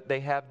flesh, but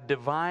they have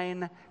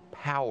divine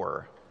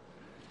power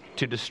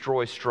to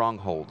destroy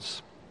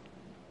strongholds.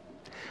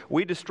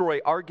 We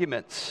destroy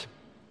arguments.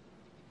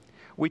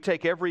 We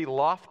take every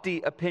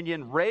lofty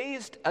opinion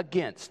raised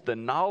against the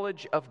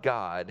knowledge of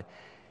God,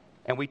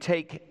 and we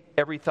take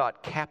every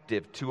thought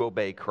captive to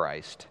obey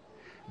Christ,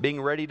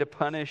 being ready to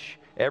punish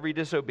every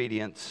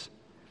disobedience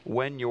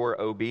when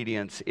your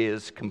obedience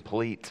is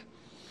complete.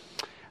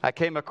 I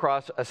came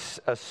across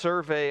a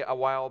survey a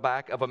while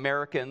back of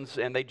Americans,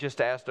 and they just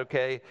asked,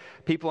 okay,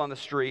 people on the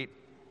street,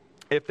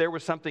 if there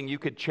was something you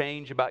could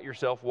change about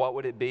yourself, what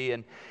would it be?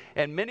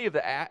 And many of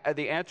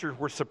the answers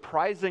were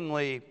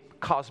surprisingly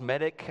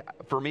cosmetic,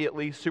 for me at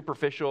least,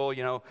 superficial,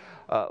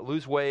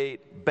 lose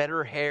weight,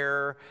 better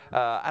hair,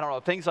 I don't know,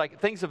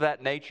 things of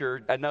that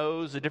nature, a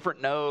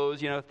different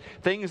nose,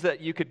 things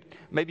that you could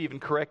maybe even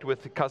correct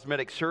with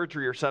cosmetic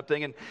surgery or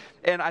something.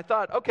 And I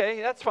thought,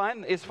 okay, that's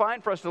fine. It's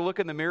fine for us to look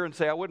in the mirror and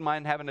say, I wouldn't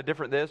mind having a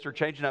different this or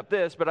changing up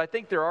this, but I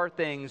think there are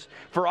things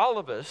for all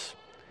of us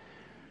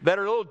that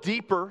are a little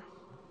deeper,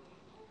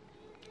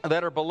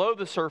 that are below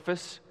the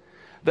surface,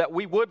 that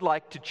we would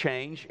like to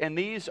change, and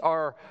these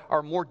are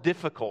more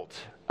difficult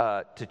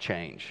to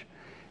change.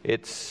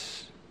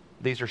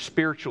 These are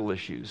spiritual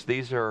issues.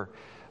 These are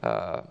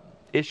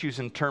issues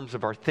in terms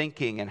of our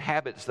thinking and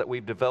habits that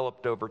we've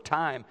developed over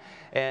time,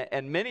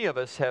 and many of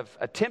us have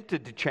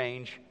attempted to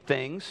change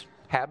things,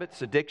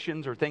 habits,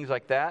 addictions, or things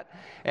like that,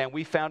 and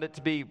we found it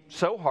to be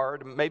so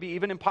hard, maybe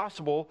even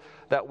impossible,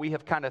 that we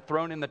have kind of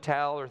thrown in the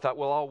towel or thought,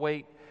 well, I'll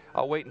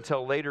wait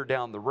until later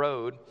down the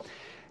road.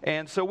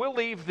 And so we'll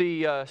leave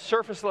the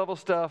surface level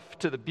stuff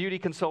to the beauty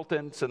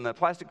consultants and the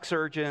plastic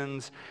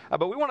surgeons,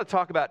 but we want to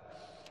talk about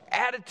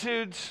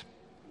attitudes.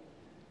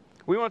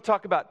 We want to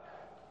talk about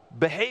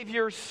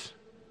behaviors.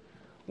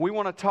 We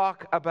want to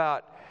talk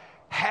about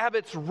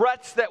habits,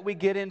 ruts that we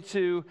get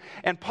into.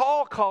 And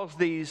Paul calls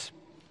these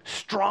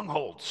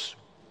strongholds,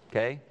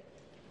 okay?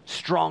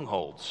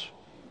 Strongholds.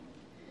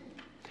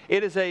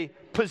 It is a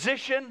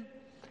position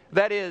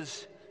that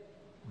is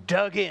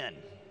dug in.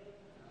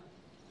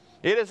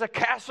 It is a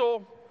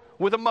castle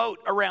with a moat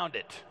around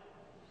it.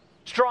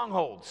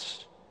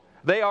 Strongholds.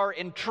 They are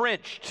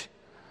entrenched.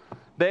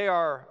 They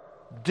are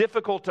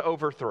difficult to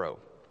overthrow.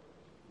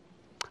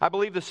 I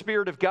believe the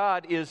Spirit of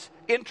God is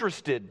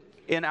interested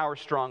in our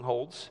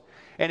strongholds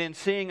and in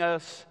seeing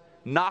us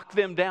knock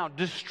them down.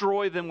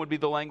 Destroy them would be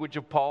the language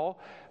of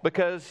Paul,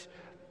 because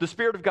the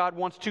Spirit of God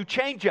wants to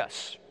change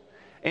us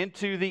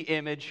into the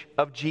image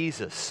of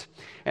Jesus.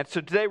 And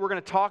so today we're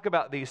going to talk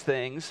about these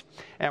things,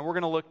 and we're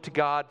going to look to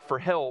God for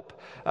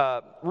help.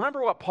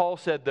 Remember what Paul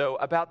said, though,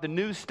 about the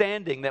new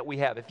standing that we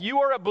have. If you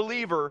are a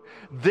believer,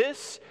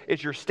 this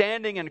is your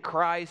standing in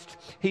Christ.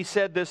 He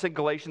said this in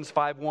Galatians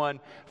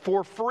 5:1,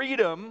 "For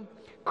freedom,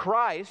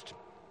 Christ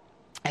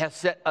has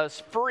set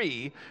us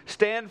free.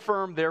 Stand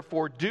firm,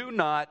 therefore, do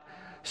not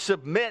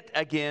submit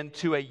again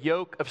to a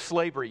yoke of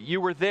slavery."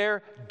 You were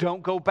there,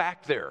 don't go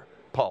back there,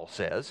 Paul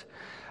says.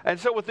 And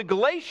so with the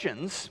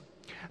Galatians,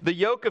 the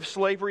yoke of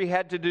slavery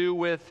had to do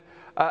with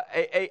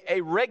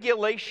a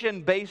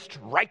regulation-based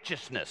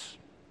righteousness,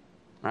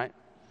 right?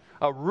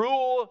 A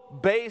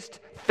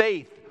rule-based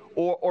faith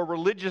or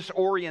religious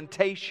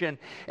orientation.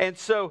 And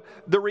so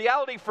the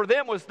reality for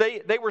them was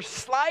they were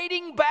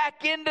sliding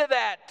back into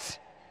that.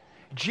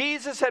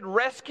 Jesus had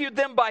rescued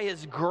them by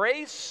His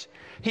grace.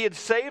 He had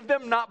saved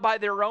them not by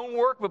their own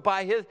work, but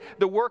by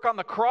the work on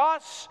the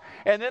cross.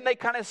 And then they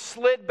kind of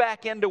slid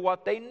back into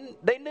what they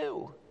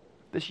knew.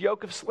 This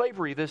yoke of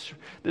slavery, this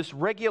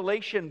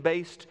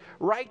regulation-based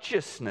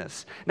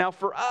righteousness. Now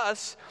for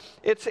us,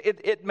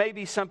 it may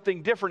be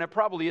something different. It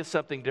probably is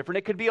something different.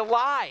 It could be a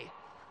lie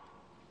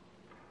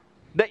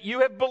that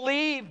you have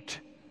believed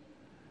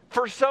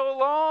for so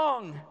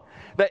long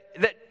that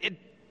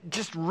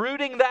just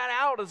rooting that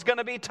out is going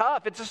to be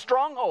tough. It's a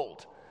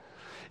stronghold.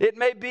 It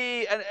may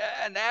be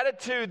an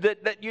attitude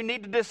that you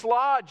need to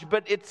dislodge,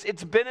 but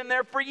it's been in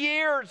there for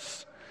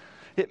years.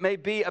 It may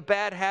be a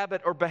bad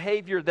habit or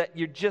behavior that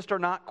you just are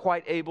not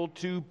quite able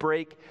to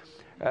break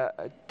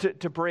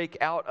to break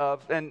out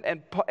of.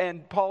 And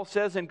Paul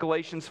says in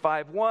Galatians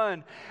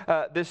 5:1,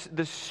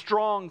 this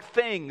strong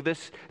thing,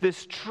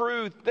 this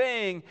true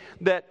thing,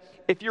 that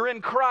if you're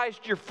in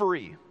Christ, you're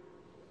free.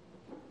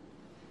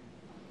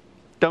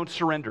 Don't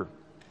surrender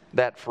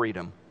that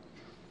freedom.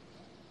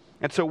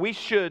 And so we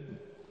should,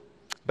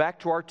 back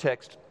to our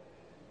text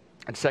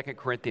in 2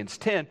 Corinthians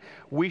 10,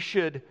 we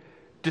should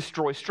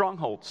destroy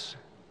strongholds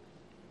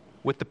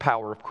with the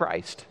power of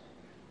Christ,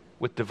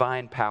 with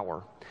divine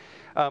power.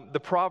 The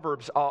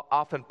Proverbs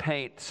often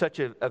paint such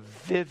a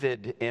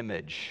vivid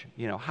image,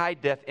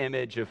 high-def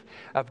image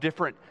of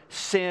different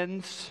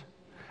sins,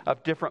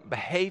 of different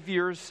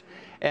behaviors.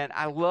 And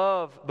I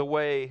love the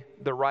way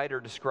the writer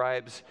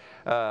describes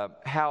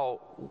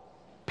how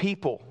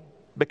people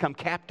become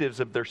captives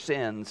of their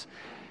sins.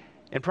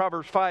 In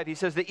Proverbs 5, he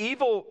says, the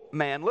evil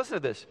man, listen to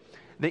this,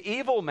 the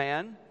evil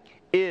man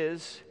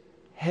is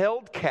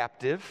held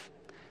captive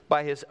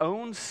by his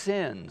own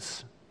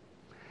sins.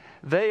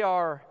 They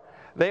are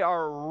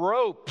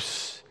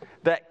ropes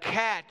that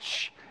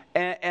catch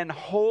and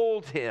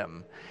hold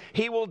him.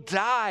 He will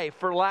die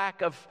for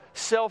lack of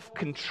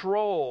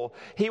self-control.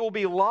 He will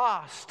be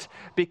lost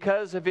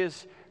because of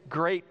his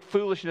great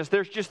foolishness.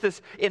 There's just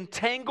this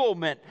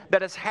entanglement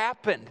that has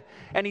happened,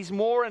 and he's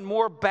more and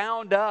more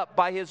bound up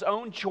by his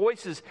own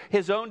choices,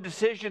 his own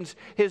decisions,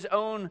 his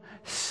own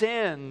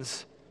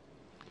sins.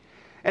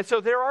 And so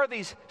there are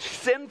these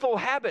sinful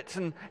habits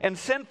and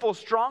sinful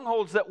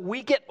strongholds that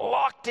we get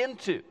locked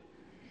into.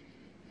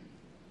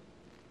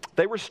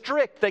 They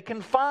restrict, they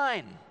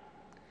confine,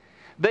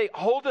 they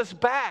hold us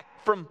back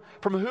from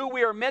who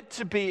we are meant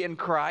to be in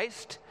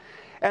Christ.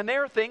 And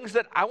there are things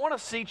that I want to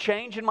see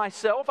change in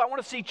myself. I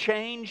want to see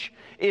change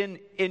in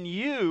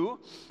you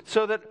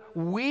so that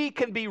we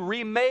can be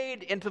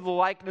remade into the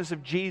likeness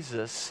of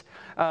Jesus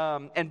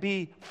and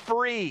be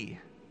free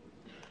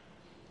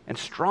and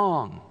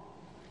strong.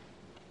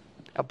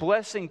 A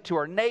blessing to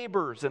our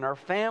neighbors and our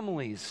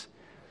families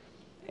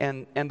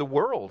and the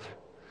world.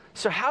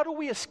 So how do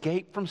we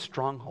escape from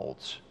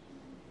strongholds?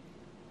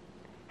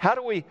 How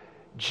do we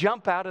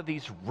jump out of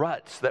these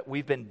ruts that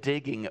we've been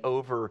digging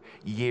over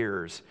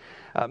years?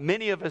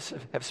 Many of us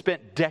have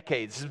spent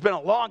decades, it's been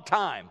a long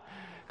time,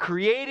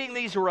 creating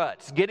these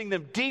ruts, getting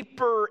them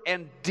deeper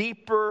and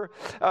deeper,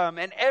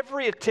 and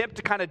every attempt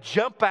to kind of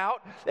jump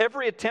out,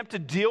 every attempt to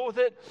deal with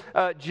it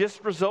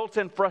just results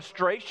in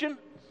frustration.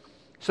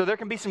 So there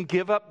can be some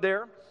give up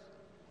there.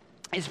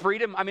 Is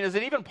freedom, is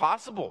it even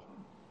possible?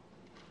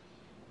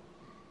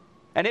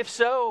 And if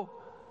so,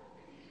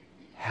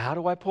 how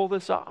do I pull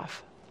this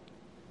off?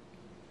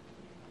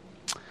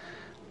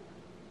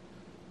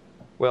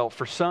 Well,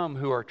 for some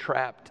who are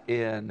trapped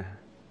in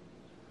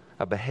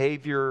a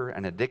behavior,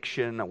 an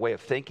addiction, a way of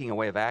thinking, a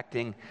way of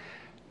acting,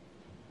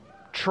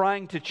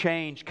 trying to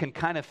change can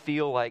kind of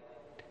feel like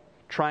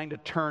trying to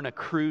turn a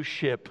cruise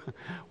ship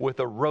with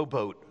a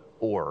rowboat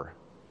oar.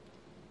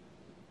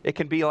 It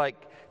can be like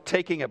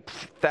taking a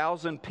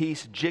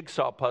 1,000-piece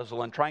jigsaw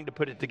puzzle and trying to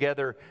put it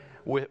together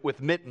with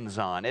mittens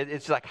on.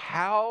 It's like,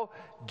 how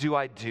do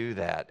I do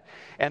that?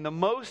 And the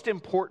most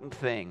important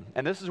thing,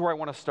 and this is where I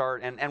want to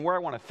start and where I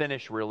want to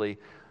finish really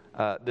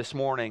this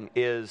morning,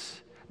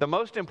 is the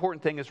most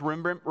important thing is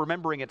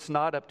remembering it's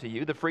not up to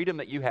you. The freedom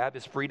that you have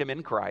is freedom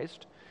in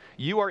Christ.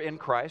 You are in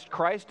Christ.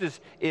 Christ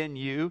is in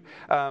you.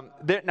 Now,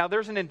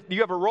 you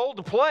have a role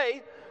to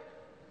play.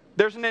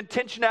 There's an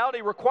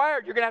intentionality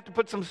required. You're going to have to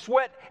put some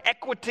sweat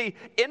equity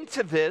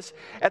into this.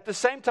 At the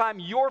same time,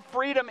 your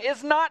freedom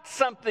is not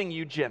something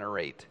you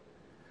generate.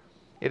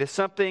 It is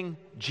something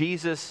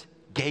Jesus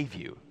gave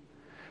you.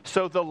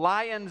 So the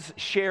lion's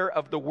share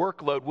of the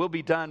workload will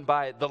be done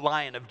by the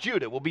Lion of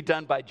Judah, will be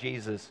done by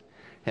Jesus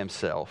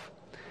himself.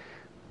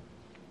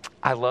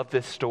 I love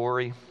this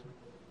story.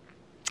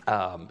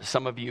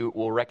 Some of you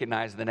will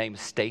recognize the name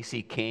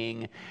Stacey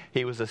King.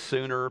 He was a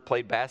Sooner,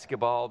 played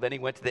basketball. Then he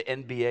went to the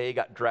NBA,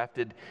 got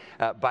drafted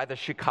by the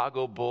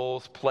Chicago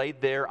Bulls,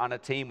 played there on a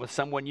team with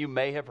someone you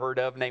may have heard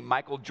of named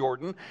Michael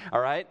Jordan,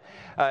 all right?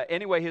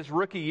 Anyway, his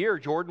rookie year,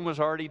 Jordan was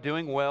already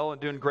doing well and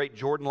doing great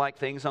Jordan-like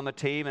things on the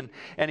team.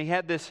 And he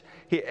had this,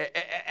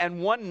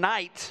 and one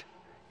night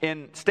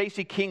in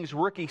Stacey King's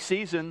rookie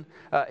season,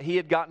 he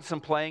had gotten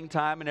some playing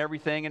time and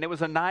everything, and it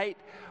was a night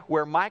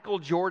where Michael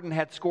Jordan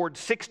had scored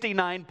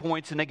 69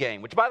 points in a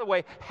game, which, by the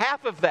way,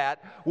 half of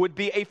that would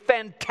be a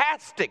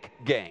fantastic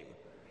game.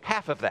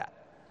 Half of that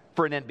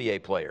for an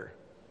NBA player.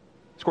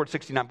 Scored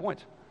 69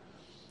 points.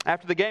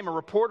 After the game, a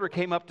reporter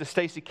came up to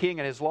Stacey King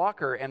in his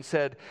locker and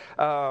said,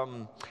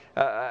 what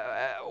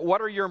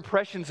are your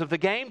impressions of the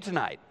game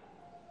tonight?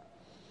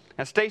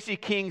 And Stacey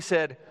King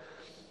said,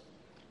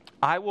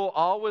 I will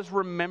always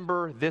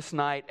remember this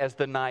night as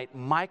the night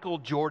Michael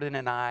Jordan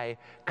and I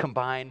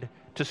combined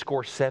to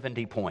score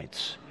 70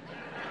 points.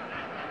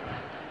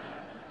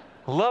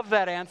 Love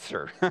that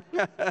answer.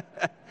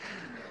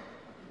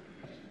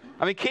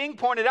 King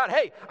pointed out,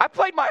 hey, I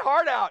played my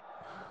heart out.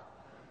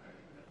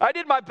 I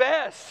did my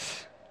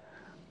best.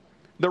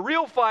 The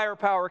real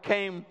firepower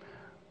came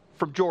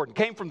from Jordan,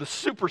 came from the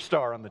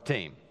superstar on the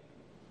team.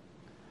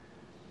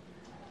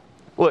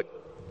 Look,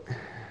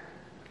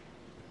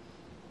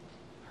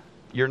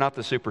 You're not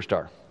the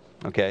superstar,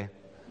 okay?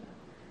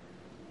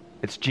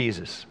 It's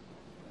Jesus.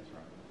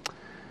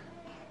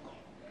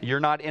 You're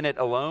not in it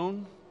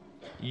alone.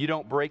 You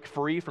don't break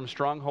free from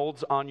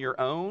strongholds on your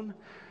own.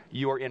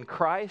 You are in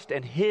Christ,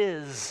 and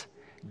His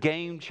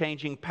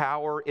game-changing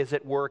power is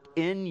at work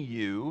in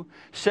you.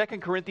 2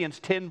 Corinthians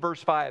 10,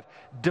 verse 5,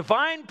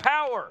 divine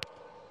power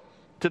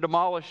to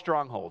demolish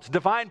strongholds.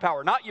 Divine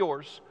power, not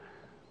yours.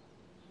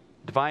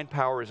 Divine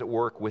power is at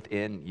work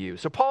within you.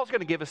 So Paul's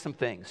going to give us some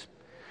things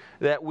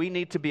that we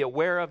need to be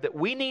aware of, that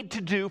we need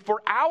to do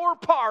for our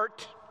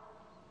part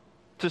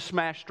to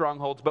smash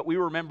strongholds. But we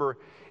remember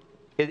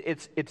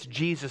it's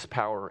Jesus'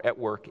 power at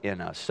work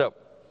in us. So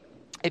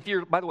if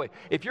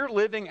you're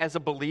living as a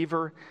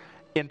believer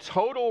in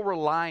total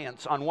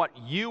reliance on what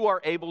you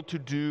are able to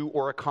do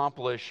or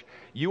accomplish,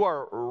 you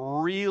are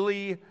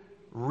really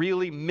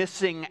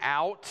missing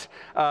out.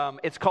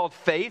 It's called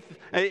faith.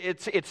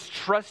 It's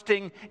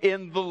trusting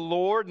in the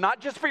Lord, not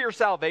just for your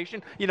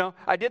salvation. You know,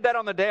 I did that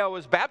on the day I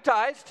was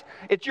baptized.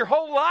 It's your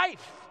whole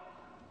life.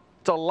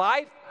 It's a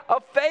life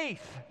of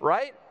faith,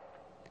 right?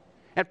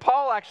 And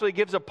Paul actually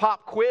gives a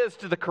pop quiz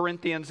to the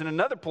Corinthians in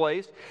another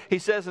place. He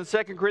says in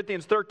 2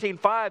 Corinthians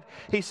 13:5,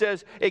 he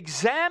says,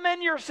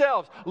 examine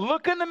yourselves.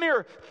 Look in the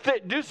mirror.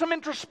 Do some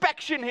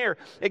introspection here.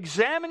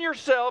 Examine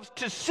yourselves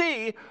to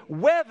see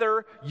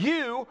whether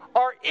you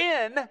are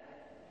in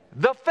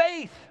the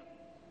faith.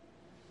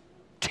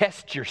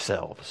 Test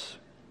yourselves.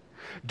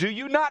 Do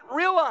you not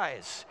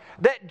realize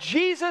that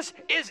Jesus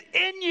is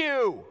in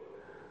you?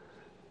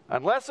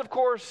 Unless, of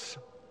course,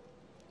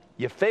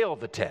 you fail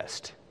the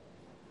test.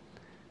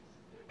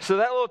 So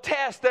that little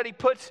test that he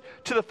puts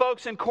to the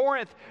folks in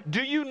Corinth,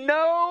 do you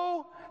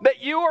know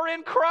that you are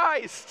in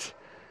Christ?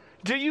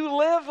 Do you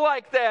live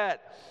like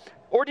that?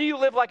 Or do you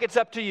live like it's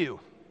up to you?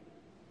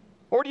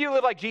 Or do you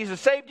live like Jesus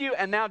saved you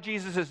and now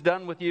Jesus is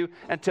done with you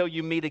until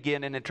you meet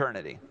again in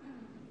eternity?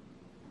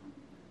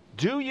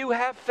 Do you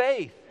have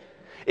faith?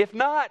 If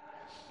not,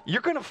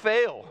 you're going to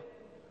fail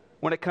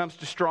when it comes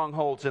to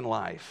strongholds in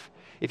life.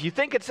 If you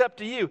think it's up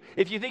to you,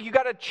 if you think you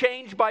got to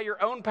change by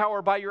your own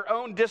power, by your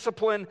own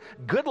discipline,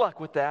 good luck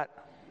with that.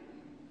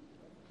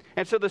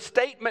 And so the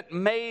statement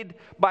made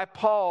by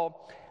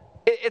Paul,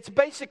 it's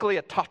basically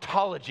a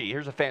tautology.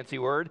 Here's a fancy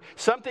word.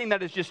 Something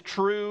that is just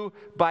true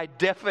by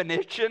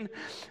definition.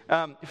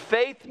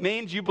 Faith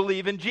means you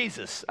believe in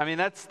Jesus. I mean,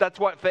 that's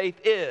what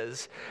faith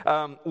is.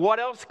 What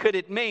else could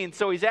it mean?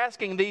 So he's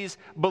asking these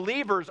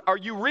believers, are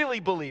you really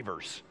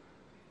believers?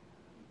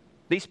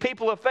 These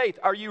people of faith,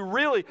 are you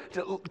really?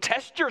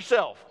 Test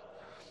yourself.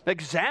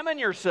 Examine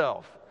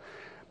yourself.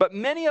 But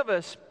many of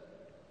us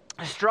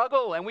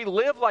struggle and we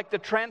live like the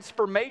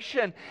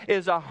transformation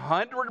is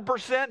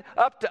 100%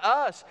 up to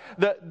us.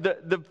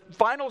 The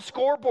final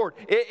scoreboard,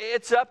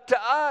 it's up to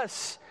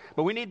us.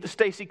 But we need the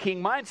Stacey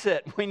King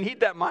mindset. We need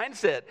that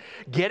mindset.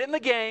 Get in the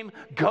game,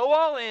 go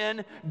all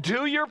in,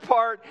 do your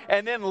part,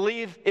 and then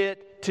leave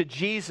it to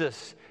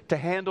Jesus to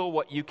handle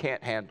what you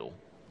can't handle.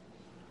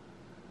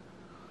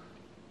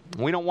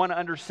 We don't want to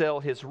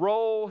undersell His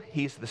role.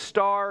 He's the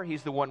star.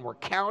 He's the one we're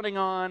counting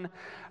on.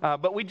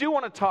 But we do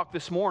want to talk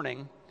this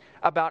morning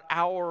about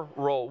our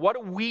role. What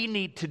do we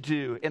need to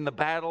do in the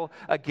battle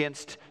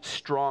against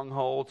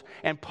strongholds?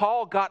 And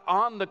Paul got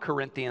on the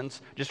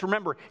Corinthians. Just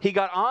remember, he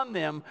got on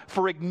them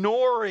for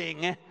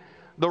ignoring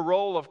the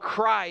role of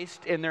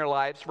Christ in their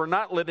lives, for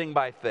not living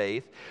by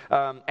faith.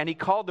 And he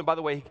called them, by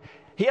the way,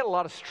 he had a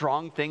lot of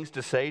strong things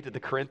to say to the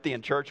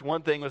Corinthian church.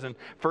 One thing was in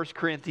 1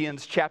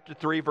 Corinthians chapter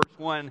 3, verse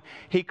 1.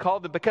 He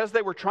called them, because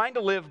they were trying to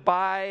live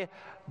by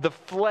the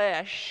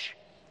flesh,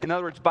 in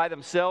other words, by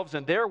themselves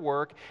and their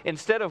work,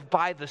 instead of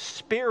by the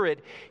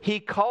Spirit,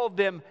 he called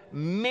them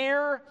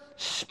mere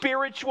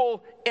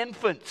spiritual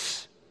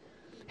infants.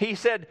 He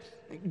said,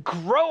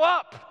 grow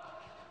up.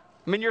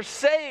 I mean, you're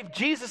saved.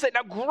 Jesus said,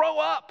 now grow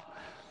up.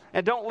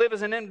 And don't live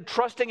as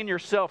trusting in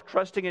yourself,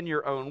 trusting in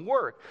your own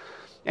work.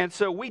 And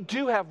so we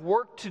do have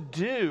work to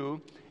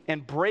do in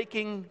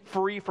breaking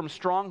free from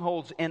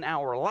strongholds in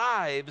our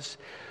lives,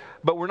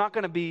 but we're not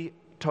going to be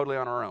totally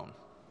on our own.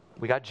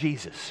 We got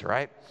Jesus,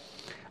 right?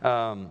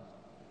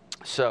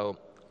 So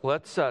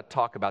let's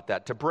talk about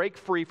that. To break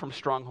free from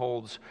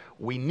strongholds,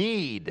 we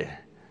need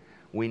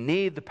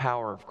the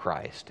power of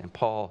Christ. And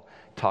Paul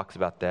talks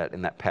about that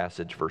in that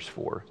passage, verse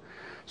 4.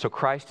 So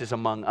Christ is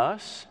among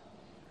us,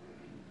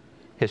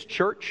 His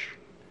church.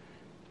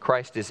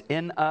 Christ is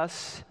in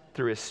us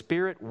through His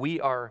Spirit.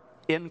 We are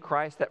in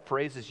Christ. That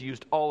phrase is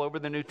used all over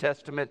the New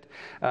Testament.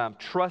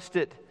 Trust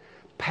it.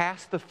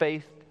 Pass the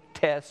faith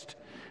test.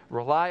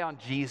 Rely on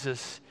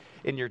Jesus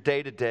in your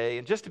day-to-day.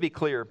 And just to be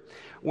clear,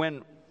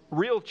 when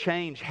real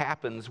change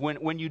happens,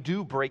 when you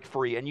do break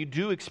free and you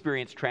do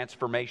experience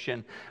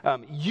transformation,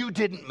 you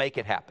didn't make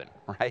it happen,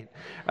 right?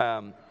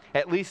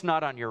 At least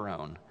not on your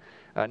own.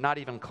 Not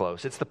even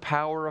close. It's the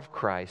power of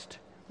Christ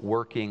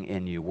working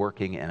in you,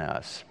 working in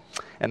us.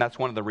 And that's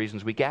one of the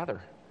reasons we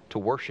gather, to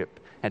worship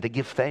and to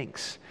give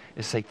thanks,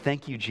 is say,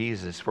 thank you,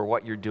 Jesus, for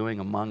what you're doing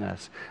among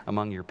us,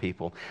 among your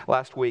people.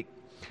 Last week,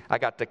 I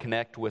got to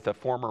connect with a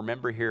former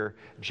member here,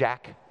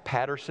 Jack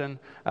Patterson.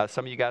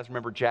 Some of you guys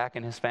remember Jack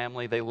and his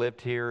family. They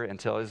lived here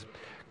until it was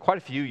quite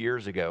a few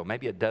years ago,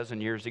 maybe a dozen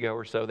years ago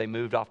or so. They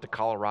moved off to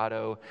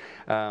Colorado.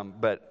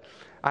 But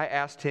I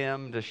asked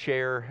him to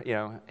share,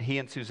 he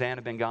and Suzanne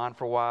have been gone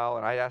for a while,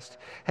 and I asked,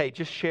 hey,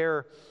 just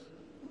share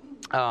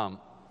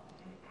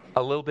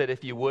a little bit,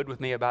 if you would,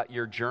 with me about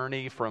your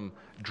journey from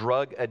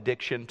drug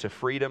addiction to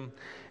freedom.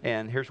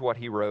 And here's what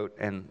he wrote.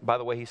 And by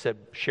the way, he said,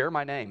 share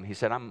my name. He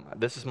said,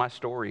 this is my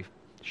story.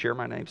 Share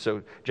my name.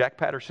 So Jack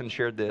Patterson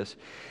shared this.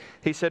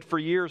 He said, for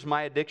years,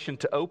 my addiction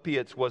to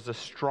opiates was a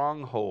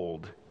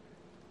stronghold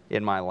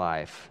in my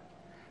life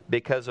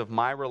because of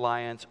my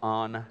reliance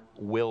on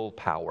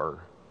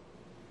willpower,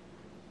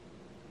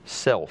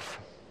 self.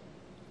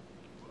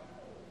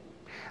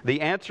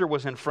 The answer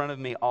was in front of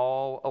me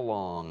all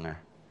along.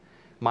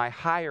 My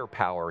higher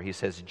power, he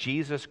says,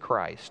 Jesus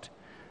Christ,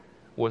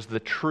 was the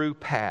true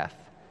path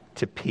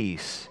to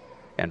peace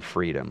and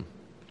freedom.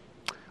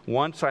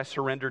 Once I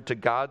surrendered to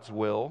God's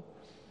will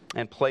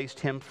and placed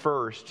Him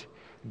first,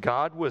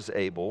 God was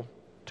able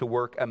to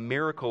work a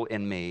miracle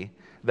in me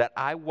that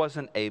I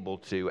wasn't able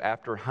to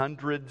after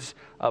hundreds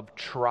of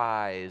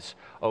tries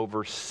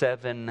over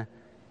 7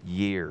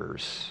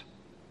 years.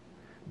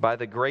 By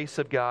the grace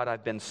of God,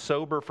 I've been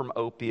sober from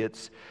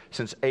opiates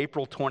since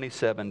April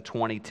 27,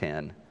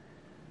 2010.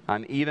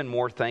 I'm even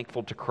more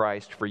thankful to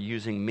Christ for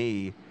using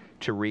me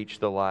to reach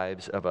the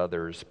lives of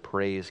others.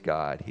 Praise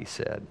God, he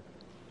said.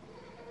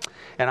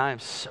 And I am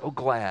so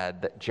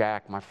glad that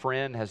Jack, my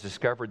friend, has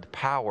discovered the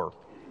power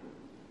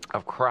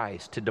of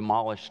Christ to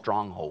demolish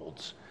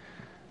strongholds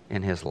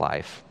in his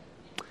life.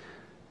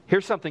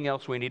 Here's something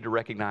else we need to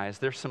recognize.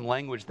 There's some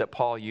language that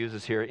Paul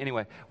uses here.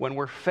 Anyway, when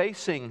we're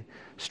facing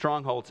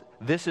strongholds,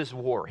 this is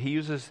war. He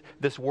uses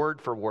this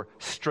word for war,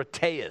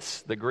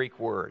 strateis, the Greek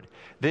word.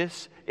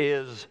 This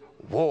is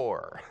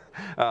war.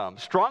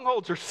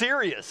 Strongholds are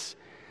serious.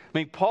 I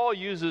mean, Paul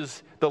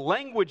uses the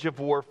language of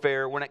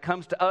warfare when it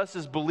comes to us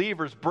as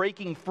believers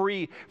breaking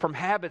free from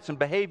habits and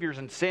behaviors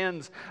and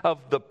sins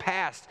of the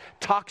past,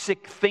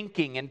 toxic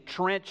thinking,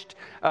 entrenched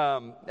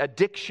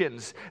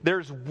addictions.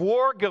 There's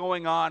war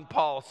going on,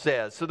 Paul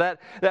says. So that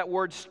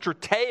word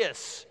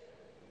strateis,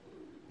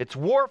 it's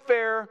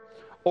warfare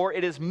or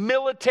it is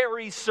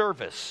military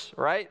service,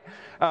 right?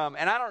 And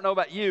I don't know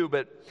about you,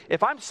 but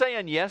if I'm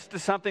saying yes to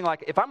something,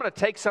 like if I'm going to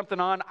take something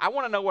on, I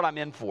want to know what I'm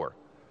in for.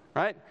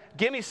 Right?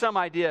 Give me some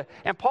idea.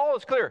 And Paul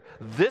is clear.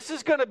 This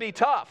is going to be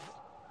tough.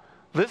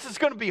 This is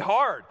going to be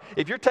hard.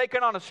 If you're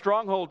taking on a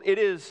stronghold, it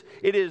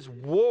is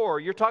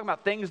war. You're talking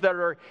about things that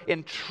are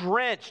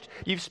entrenched.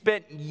 You've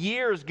spent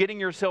years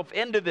getting yourself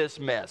into this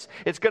mess.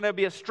 It's going to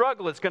be a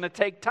struggle. It's going to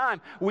take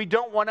time. We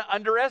don't want to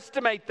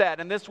underestimate that.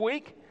 And this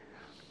week,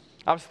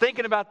 I was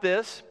thinking about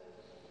this,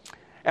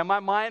 and my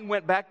mind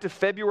went back to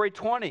February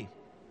 20.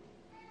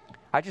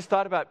 I just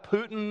thought about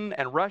Putin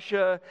and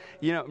Russia.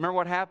 Remember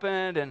what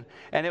happened? And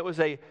it was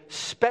a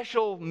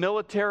special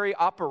military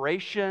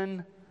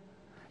operation.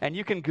 And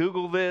you can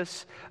Google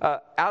this.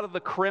 Out of the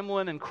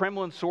Kremlin and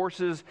Kremlin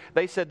sources,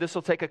 they said this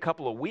will take a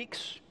couple of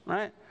weeks,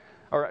 right?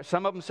 Or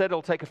some of them said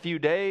it'll take a few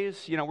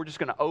days. We're just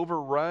going to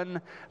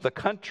overrun the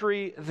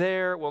country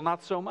there. Well,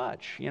 not so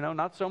much.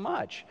 Not so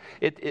much.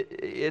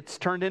 It's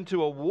turned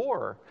into a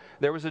war.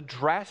 There was a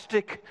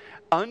drastic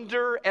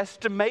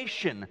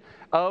underestimation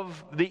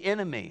of the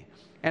enemy.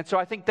 And so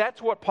I think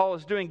that's what Paul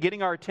is doing,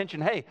 getting our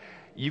attention. Hey,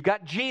 you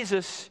got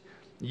Jesus.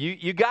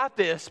 You got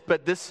this,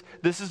 but this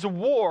is a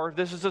war.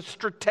 This is a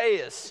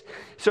strateis.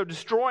 So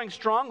destroying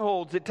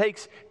strongholds, it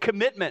takes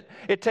commitment.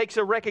 It takes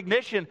a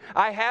recognition.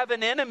 I have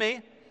an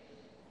enemy.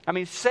 I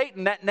mean,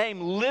 Satan, that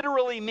name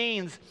literally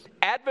means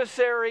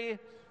adversary,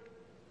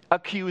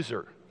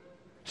 accuser.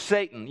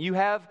 Satan, you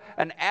have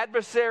an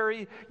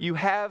adversary, you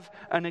have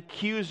an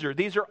accuser.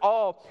 These are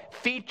all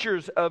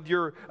features of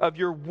your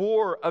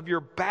war, of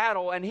your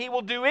battle, and he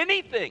will do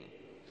anything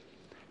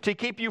to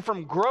keep you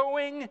from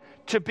growing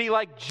to be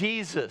like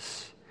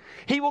Jesus.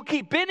 He will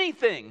keep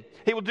anything.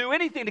 He will do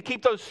anything to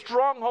keep those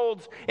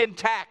strongholds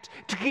intact,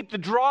 to keep the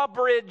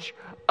drawbridge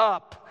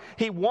up.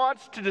 He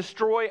wants to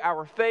destroy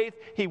our faith.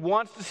 He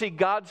wants to see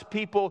God's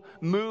people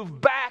move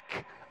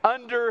back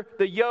under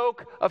the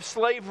yoke of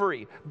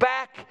slavery,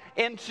 back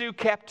into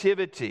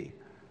captivity.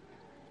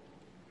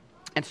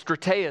 And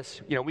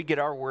strateis, we get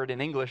our word in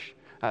English,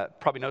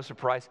 probably no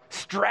surprise,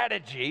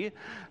 strategy.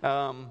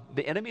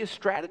 The enemy is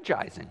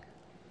strategizing.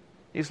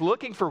 He's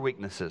looking for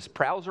weaknesses,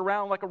 prowls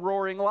around like a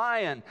roaring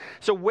lion.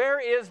 So where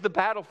is the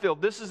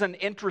battlefield? This is an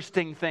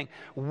interesting thing.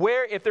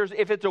 If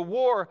it's a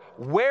war,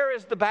 where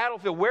is the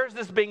battlefield? Where is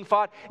this being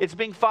fought? It's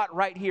being fought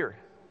right here.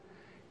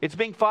 It's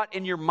being fought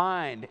in your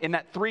mind, in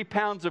that 3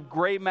 pounds of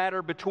gray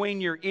matter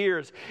between your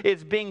ears.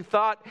 It's being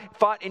fought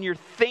in your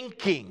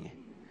thinking.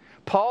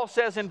 Paul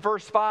says in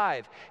verse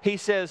 5, he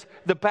says,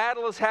 the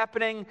battle is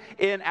happening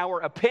in our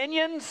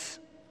opinions,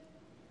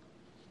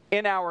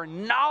 in our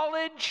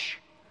knowledge,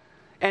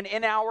 and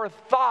in our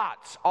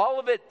thoughts. All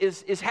of it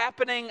is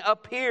happening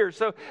up here.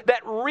 So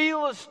that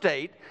real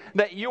estate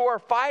that you are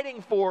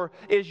fighting for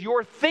is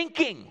your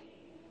thinking.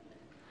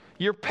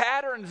 your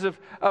patterns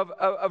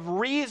of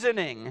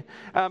reasoning.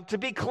 To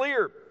be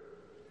clear,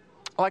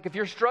 like if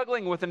you're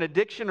struggling with an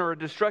addiction or a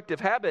destructive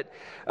habit,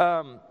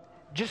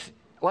 just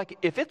like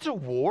if it's a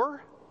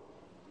war,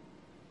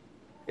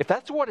 if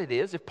that's what it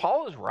is, if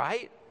Paul is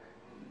right,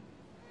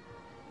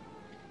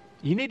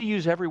 you need to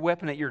use every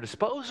weapon at your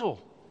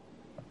disposal.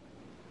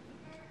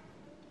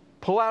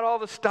 Pull out all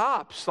the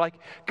stops, like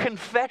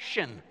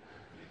confession.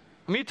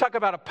 I mean, you talk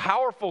about a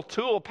powerful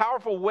tool, a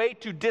powerful way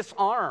to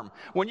disarm.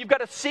 When you've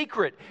got a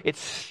secret, it's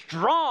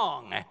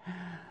strong.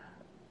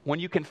 When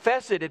you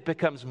confess it, it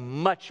becomes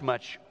much,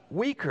 much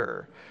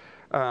weaker.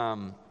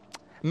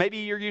 Maybe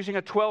you're using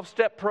a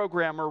 12-step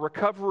program or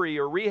recovery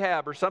or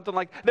rehab or something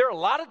like that. There are a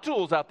lot of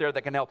tools out there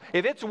that can help.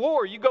 If it's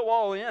war, you go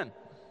all in.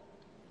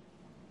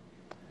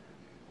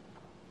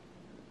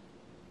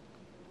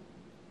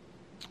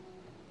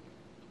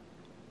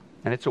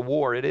 And it's a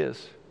war, it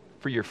is,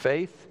 for your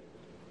faith,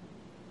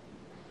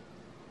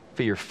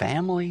 for your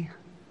family,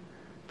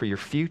 for your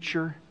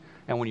future.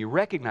 And when you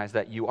recognize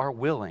that, you are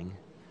willing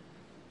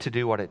to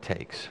do what it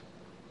takes.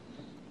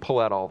 Pull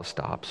out all the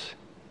stops.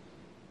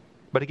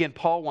 But again,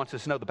 Paul wants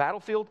us to know the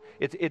battlefield,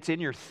 it's in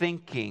your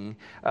thinking.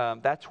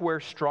 That's where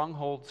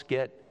strongholds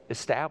get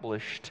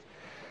established.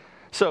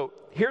 So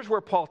here's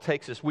where Paul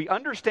takes us. We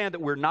understand that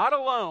we're not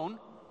alone.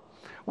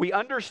 We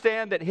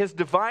understand that his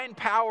divine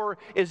power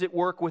is at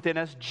work within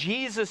us.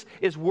 Jesus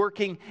is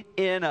working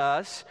in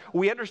us.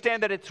 We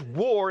understand that it's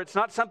war. It's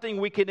not something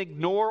we can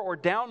ignore or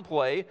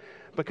downplay,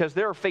 because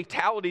there are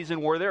fatalities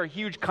in war. There are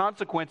huge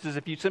consequences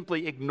if you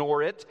simply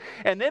ignore it.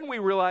 And then we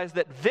realize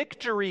that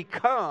victory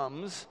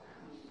comes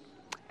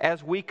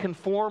as we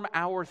conform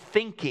our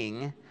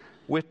thinking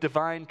with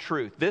divine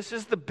truth. This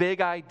is the big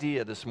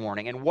idea this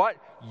morning. And what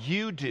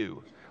you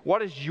do,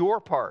 what is your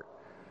part?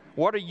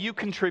 What are you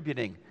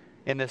contributing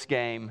in this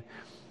game?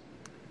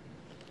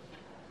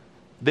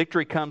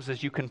 Victory comes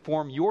as you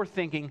conform your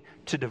thinking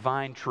to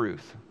divine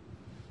truth.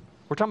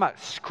 We're talking about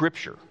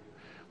Scripture.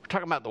 We're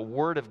talking about the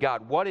Word of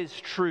God. What is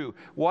true?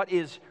 What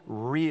is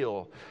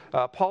real?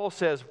 Paul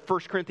says, 1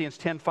 Corinthians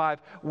 10:5,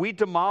 we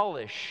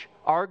demolish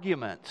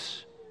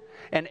arguments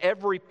and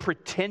every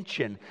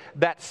pretension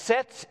that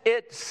sets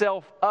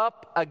itself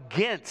up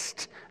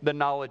against the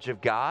knowledge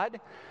of God,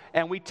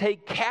 and we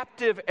take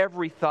captive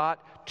every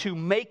thought to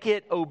make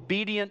it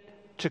obedient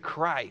to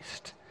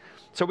Christ.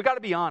 So we got to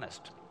be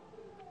honest.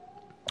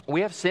 We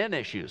have sin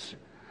issues.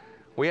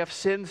 We have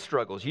sin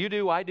struggles. You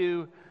do, I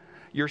do.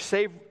 Your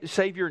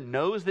Savior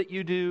knows that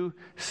you do.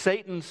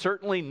 Satan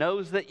certainly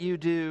knows that you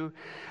do.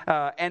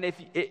 And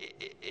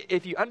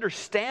if you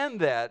understand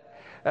that,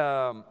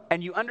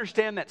 and you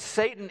understand that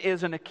Satan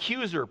is an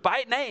accuser,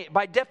 by name,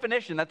 by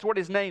definition, that's what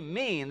his name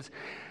means,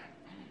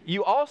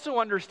 you also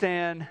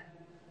understand,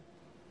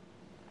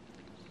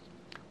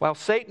 while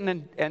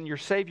Satan and your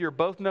Savior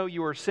both know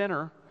you are a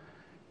sinner,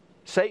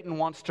 Satan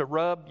wants to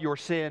rub your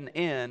sin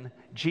in.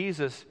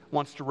 Jesus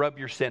wants to rub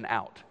your sin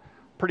out.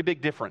 Pretty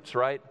big difference,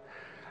 right?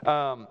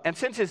 And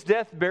since his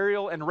death,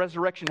 burial, and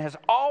resurrection has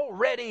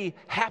already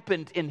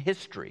happened in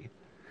history,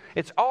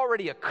 it's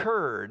already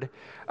occurred,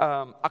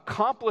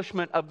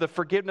 accomplishment of the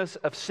forgiveness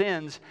of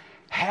sins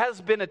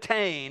has been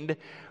attained.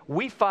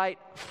 We fight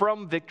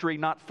from victory,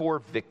 not for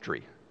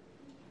victory.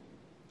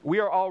 We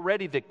are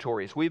already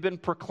victorious. We've been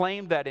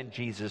proclaimed that in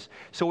Jesus.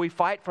 So we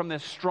fight from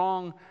this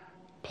strong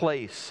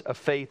place of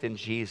faith in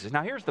Jesus.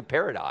 Now here's the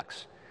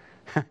paradox.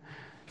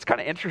 It's kind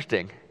of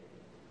interesting.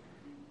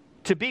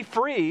 To be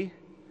free,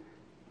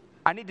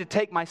 I need to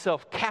take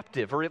myself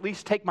captive, or at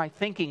least take my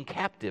thinking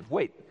captive.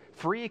 Wait,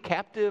 free,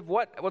 captive?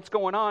 What's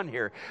going on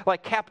here?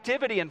 Like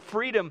captivity and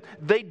freedom,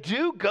 they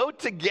do go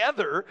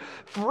together.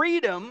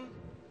 Freedom,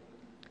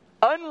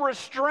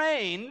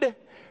 unrestrained,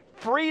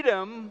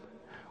 freedom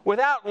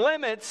without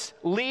limits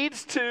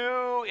leads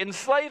to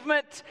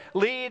enslavement,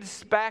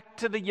 leads back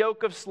to the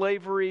yoke of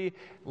slavery,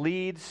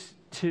 leads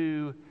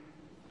to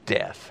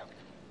death.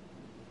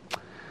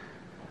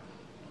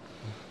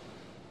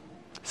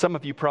 Some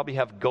of you probably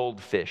have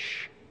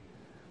goldfish.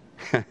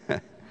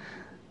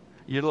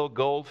 Your little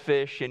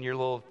goldfish in your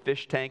little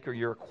fish tank or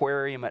your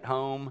aquarium at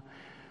home.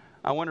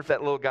 I wonder if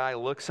that little guy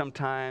looks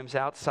sometimes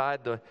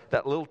outside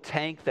that little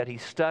tank that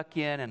he's stuck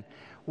in, and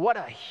what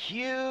a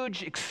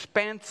huge,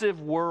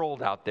 expansive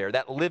world out there,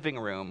 that living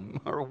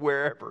room or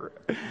wherever.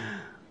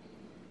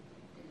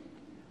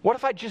 What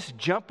if I just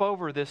jump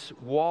over this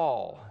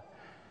wall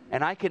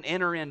and I can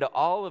enter into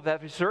all of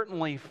that? He's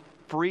certainly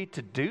free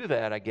to do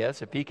that, I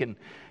guess, if he can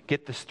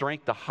get the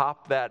strength to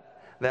hop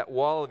that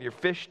wall of your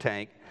fish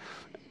tank.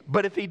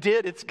 But if he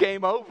did, it's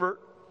game over.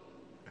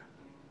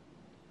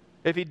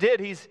 If he did,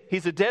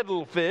 he's a dead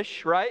little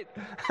fish, right?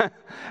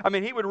 I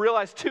mean, he would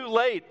realize too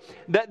late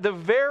that the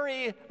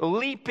very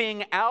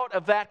leaping out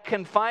of that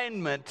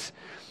confinement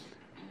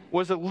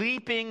was a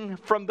leaping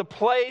from the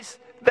place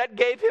that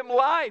gave him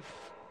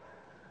life,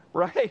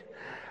 right?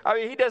 I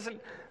mean, he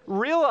doesn't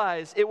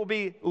realize it will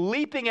be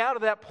leaping out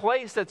of that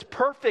place that's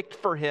perfect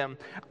for him.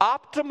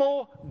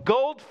 Optimal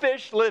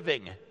goldfish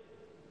living.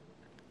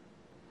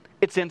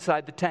 It's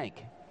inside the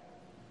tank.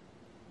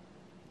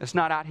 It's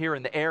not out here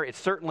in the air. It's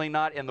certainly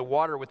not in the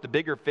water with the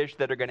bigger fish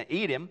that are going to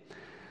eat him.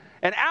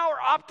 And our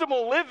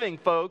optimal living,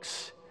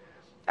 folks,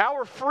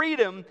 our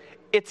freedom,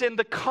 it's in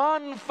the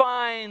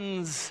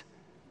confines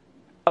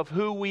of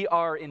who we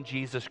are in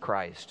Jesus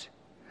Christ.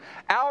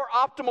 Our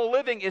optimal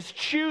living is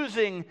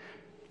choosing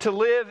to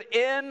live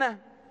in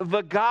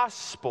the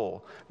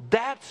gospel.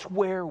 That's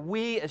where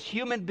we as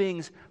human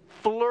beings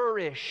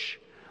flourish.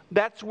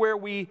 That's where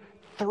we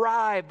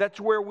thrive. That's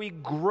where we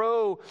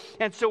grow.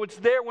 And so it's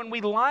there when we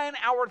line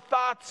our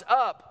thoughts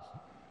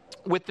up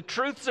with the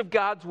truths of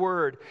God's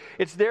Word.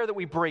 It's there that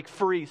we break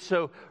free.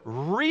 So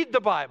read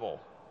the Bible.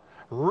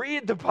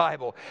 Read the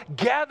Bible.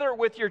 Gather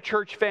with your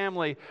church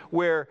family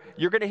where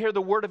you're going to hear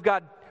the Word of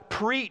God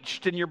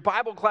preached, in your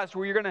Bible class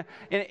where you're going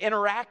to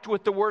interact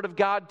with the Word of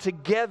God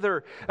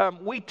together.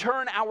 We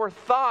turn our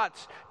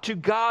thoughts to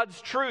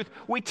God's truth.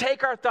 We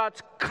take our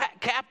thoughts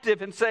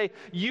captive and say,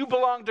 you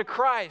belong to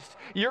Christ.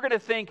 You're going to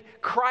think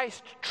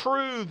Christ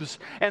truths.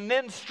 And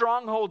then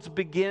strongholds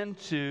begin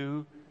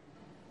to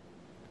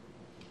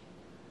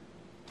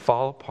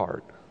fall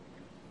apart.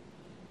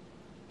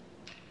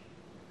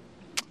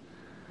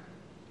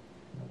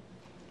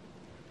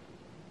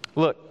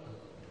 Look,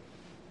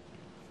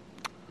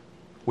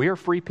 we are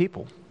free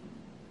people.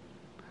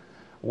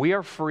 We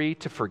are free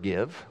to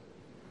forgive,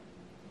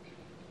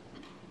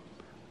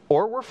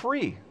 or we're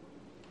free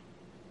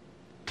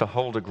to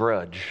hold a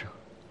grudge.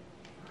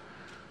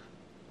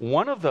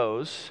 One of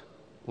those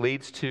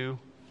leads to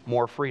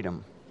more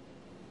freedom.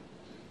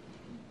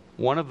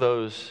 One of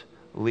those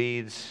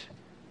leads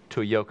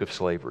to a yoke of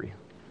slavery.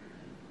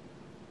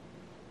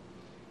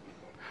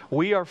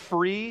 We are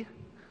free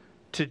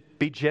to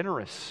be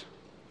generous,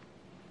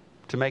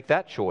 to make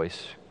that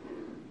choice.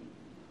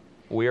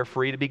 We are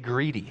free to be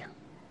greedy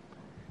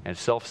and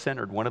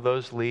self-centered. One of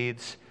those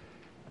leads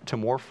to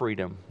more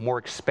freedom, more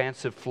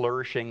expansive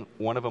flourishing.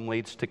 One of them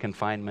leads to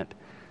confinement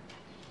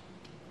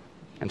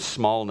and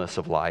smallness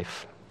of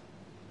life.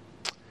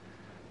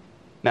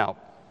 Now,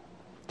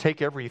 take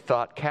every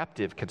thought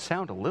captive can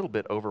sound a little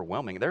bit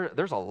overwhelming.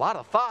 There's a lot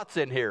of thoughts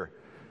in here.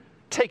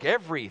 Take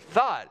every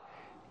thought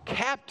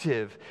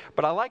captive.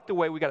 But I like the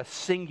way we got a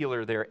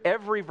singular there.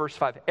 Every, verse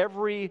 5,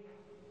 every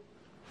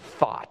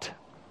thought.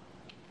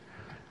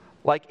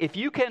 Like if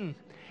you can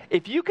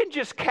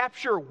just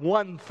capture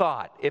one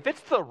thought, if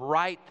it's the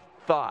right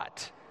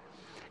thought,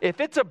 if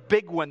it's a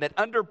big one that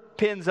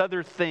underpins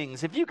other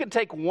things, if you can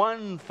take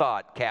one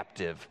thought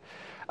captive,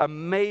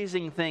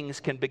 amazing things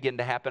can begin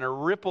to happen. A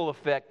ripple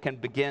effect can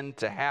begin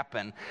to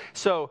happen.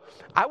 So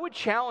I would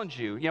challenge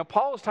you.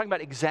 Paul was talking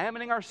about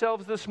examining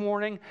ourselves this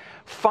morning.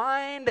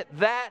 Find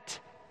that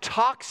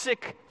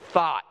toxic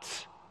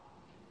thought.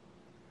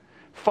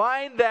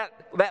 Find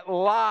that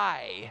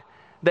lie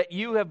that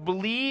you have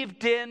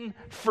believed in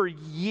for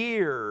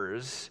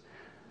years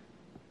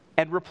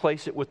and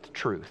replace it with the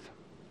truth.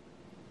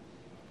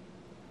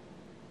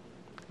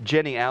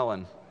 Jenny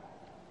Allen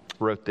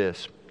wrote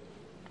this.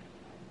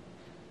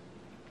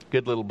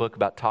 Good little book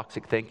about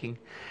toxic thinking.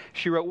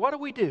 She wrote, what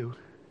do?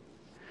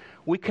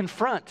 We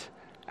confront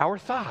our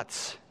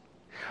thoughts.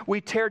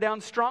 We tear down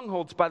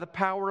strongholds by the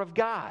power of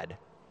God.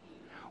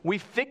 We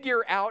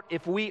figure out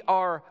if we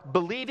are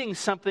believing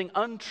something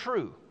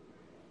untrue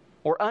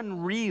or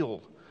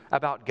unreal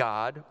about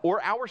God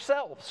or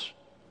ourselves.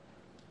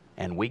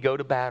 And we go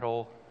to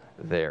battle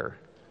there.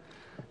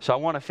 So I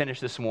want to finish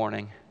this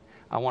morning.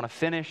 I want to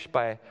finish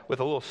with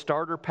a little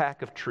starter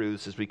pack of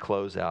truths as we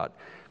close out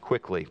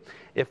quickly.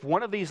 If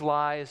one of these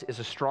lies is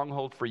a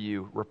stronghold for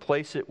you,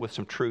 replace it with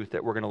some truth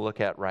that we're going to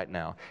look at right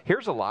now.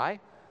 Here's a lie.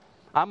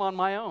 I'm on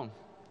my own.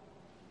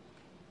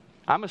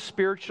 I'm a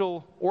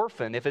spiritual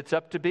orphan. If it's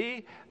to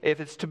be,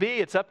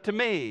 it's up to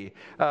me.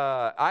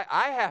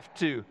 I have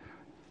to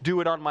do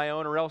it on my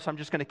own, or else I'm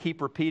just going to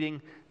keep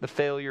repeating the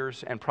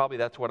failures, and probably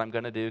that's what I'm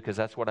going to do because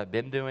that's what I've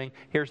been doing.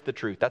 Here's the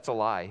truth. That's a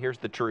lie. Here's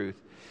the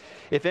truth.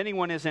 If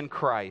anyone is in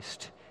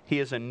Christ, he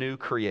is a new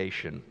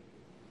creation.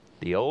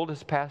 The old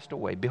has passed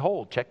away.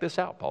 Behold, check this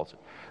out, Paul said.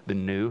 The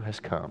new has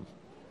come.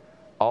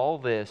 All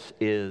this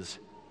is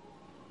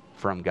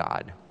from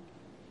God.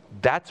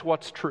 That's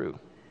what's true.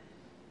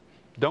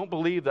 Don't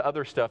believe the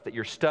other stuff that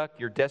you're stuck,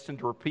 you're destined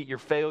to repeat your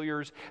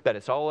failures, that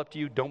it's all up to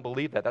you. Don't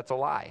believe that. That's a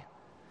lie.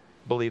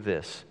 Believe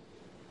this.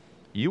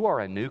 You are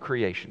a new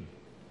creation.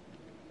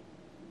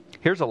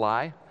 Here's a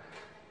lie.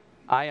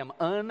 I am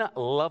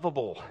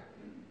unlovable.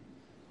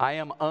 I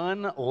am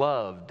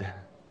unloved.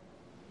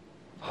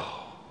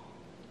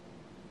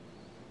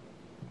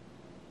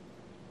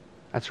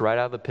 That's right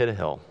out of the pit of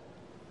hell.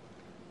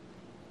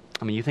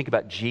 I mean, you think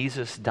about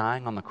Jesus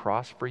dying on the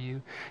cross for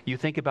you. You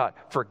think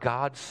about, for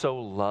God so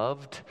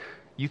loved.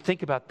 You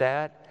think about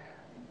that.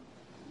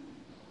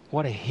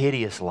 What a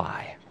hideous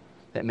lie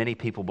that many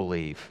people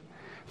believe.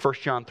 1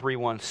 John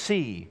 3:1,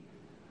 see,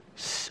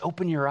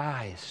 open your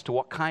eyes to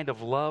what kind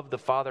of love the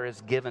Father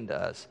has given to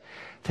us,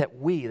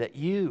 that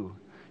you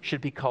should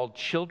be called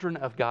children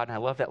of God. And I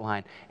love that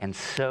line, and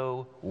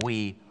so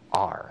we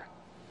are.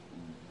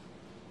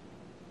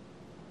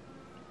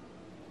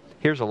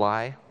 Here's a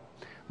lie.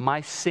 My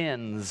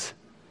sins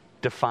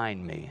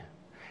define me.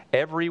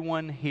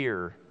 Everyone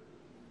here,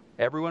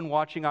 everyone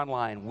watching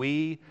online,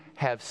 we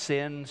have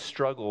sin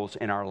struggles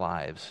in our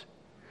lives.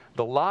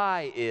 The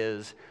lie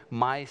is,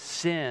 my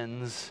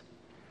sins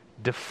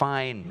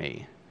define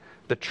me.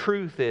 The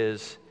truth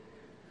is,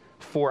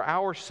 for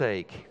our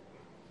sake,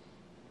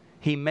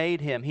 He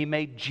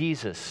made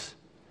Jesus.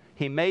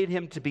 He made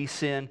Him to be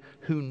sin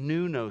who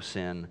knew no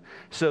sin,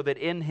 so that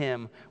in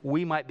Him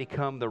we might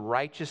become the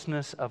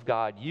righteousness of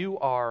God. You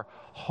are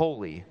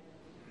holy.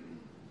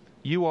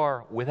 You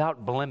are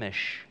without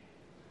blemish.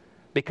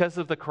 Because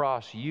of the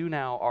cross, you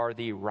now are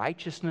the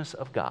righteousness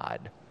of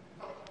God.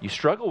 You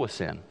struggle with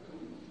sin.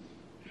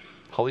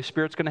 Holy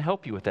Spirit's going to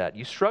help you with that.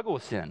 You struggle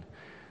with sin.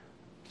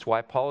 That's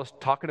why Paul is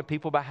talking to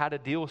people about how to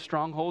deal with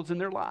strongholds in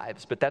their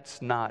lives, but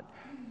that's not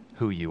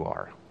who you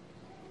are.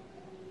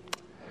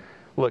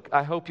 Look,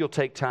 I hope you'll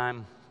take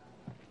time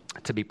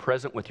to be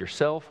present with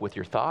yourself, with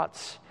your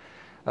thoughts.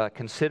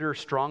 Consider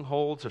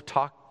strongholds of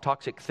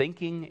toxic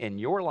thinking in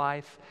your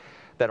life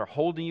that are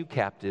holding you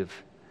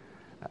captive,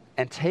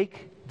 and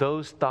take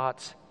those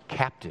thoughts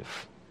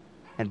captive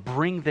and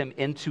bring them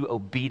into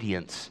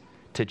obedience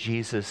to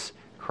Jesus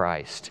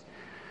Christ.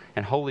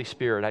 And Holy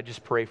Spirit, I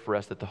just pray for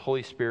us that the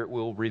Holy Spirit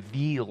will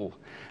reveal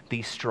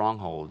these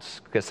strongholds,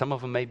 because some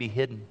of them may be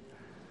hidden.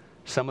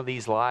 Some of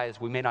these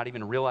lies, we may not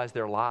even realize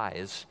they're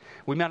lies.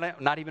 We may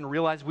not even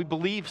realize we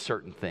believe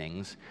certain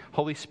things.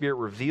 Holy Spirit,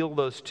 reveal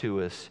those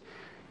to us.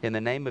 In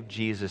the name of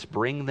Jesus,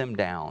 bring them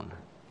down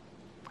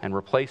and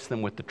replace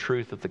them with the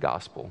truth of the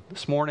gospel.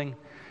 This morning,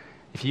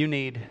 if you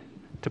need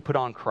to put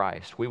on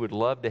Christ, we would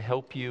love to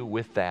help you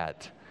with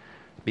that.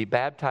 Be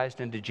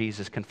baptized into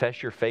Jesus.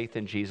 Confess your faith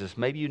in Jesus.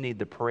 Maybe you need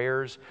the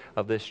prayers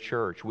of this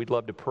church. We'd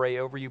love to pray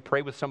over you.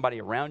 Pray with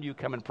somebody around you.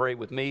 Come and pray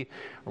with me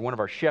or one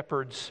of our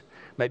shepherds.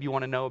 Maybe you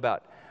want to know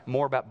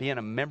more about being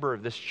a member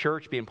of this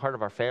church, being part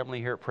of our family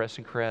here at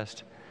Preston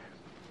Crest.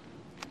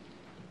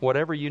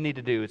 Whatever you need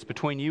to do, it's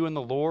between you and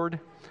the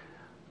Lord.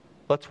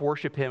 Let's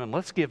worship Him and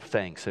let's give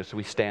thanks as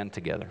we stand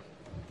together.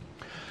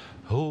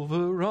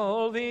 Over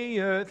all the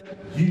earth,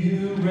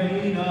 you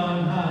reign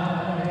on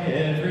high,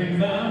 every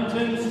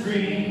mountain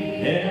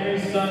stream, every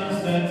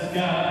sunset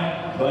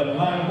sky. But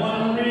my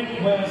one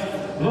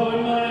request,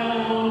 Lord,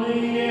 my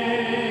only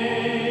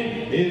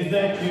aim, is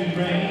that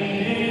you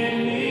reign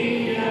in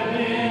me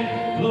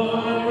again.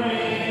 Lord,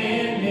 reign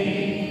in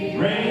me,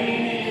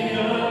 reign in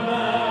your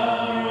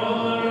power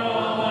over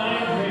all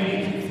my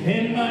dreams.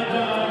 In my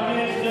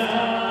darkest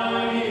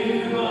hour,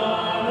 you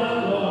are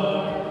the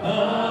Lord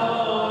of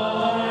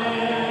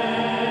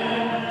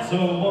so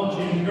won't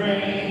you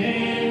reign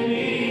in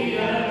me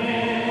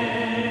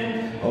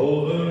again,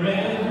 over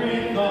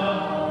every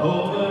thought,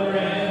 over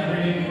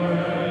every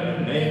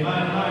word. May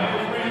my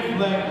life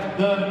reflect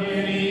the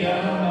beauty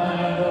of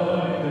my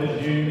Lord,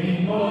 'cause you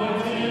mean more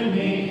to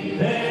me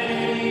than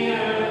any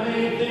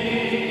earthly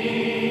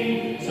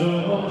thing. So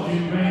won't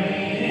you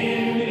reign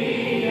in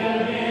me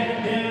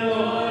again, dear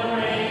Lord,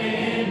 reign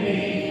in me,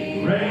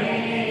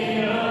 reign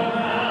in your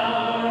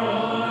power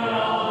over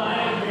all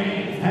my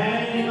dreams,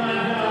 and in my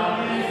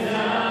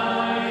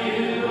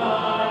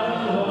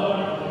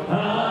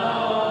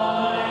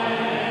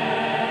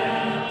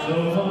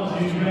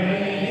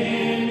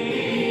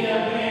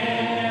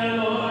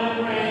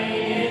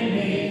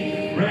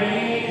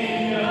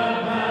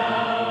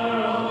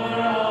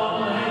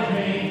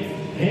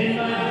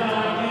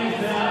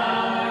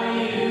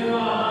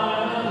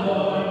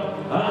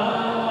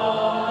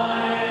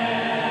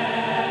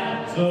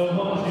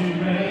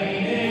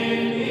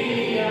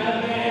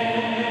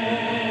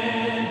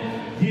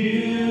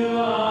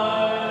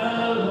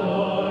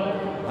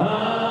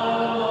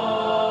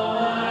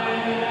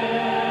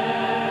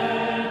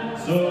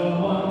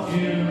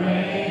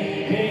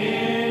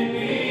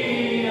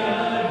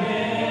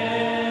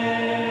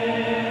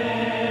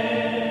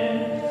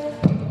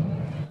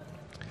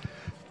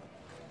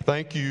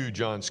Thank you,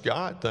 John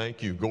Scott.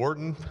 Thank you,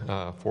 Gordon,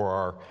 for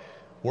our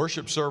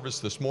worship service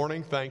this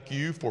morning. Thank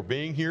you for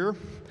being here.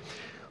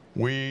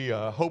 We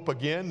hope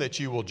again that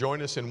you will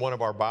join us in one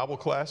of our Bible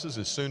classes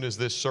as soon as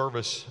this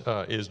service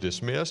is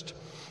dismissed.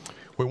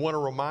 We want to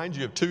remind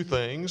you of two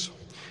things.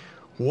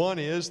 One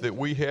is that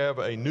we have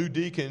a new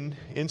deacon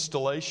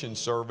installation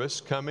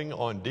service coming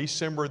on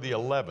December the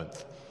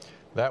 11th.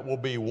 That will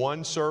be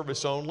one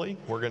service only.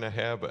 We're going to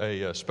have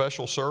a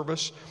special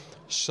service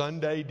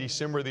Sunday,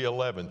 December the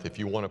 11th, if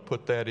you want to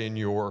put that in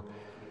your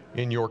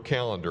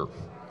calendar.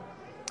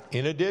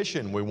 In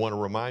addition, we want to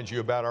remind you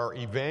about our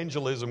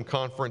evangelism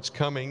conference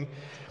coming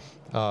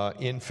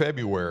in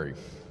February.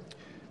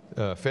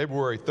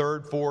 February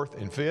 3rd,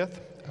 4th, and 5th.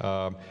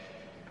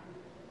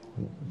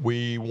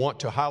 We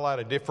want to highlight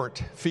a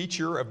different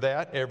feature of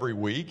that every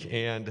week,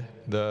 and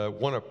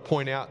want to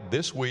point out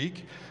this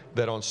week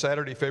that on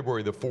Saturday,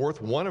 February the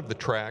 4th, one of the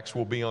tracks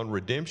will be on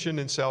redemption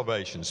and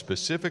salvation,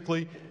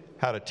 specifically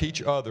how to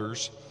teach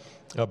others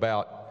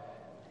about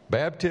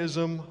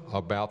baptism,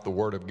 about the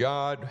Word of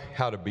God,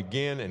 how to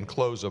begin and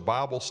close a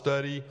Bible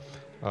study.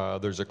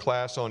 There's a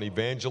class on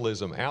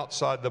evangelism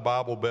outside the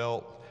Bible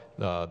Belt.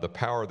 the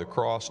power of the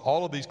cross.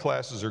 All of these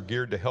classes are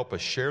geared to help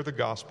us share the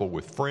gospel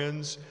with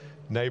friends,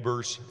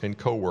 neighbors, and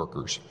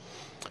coworkers.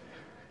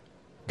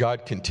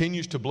 God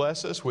continues to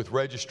bless us with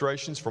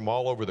registrations from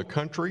all over the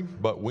country,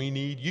 but we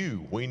need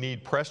you. We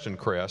need Preston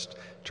Crest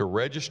to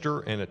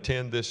register and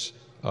attend this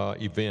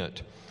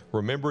event.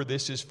 Remember,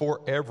 this is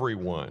for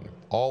everyone,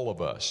 all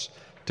of us,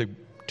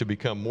 to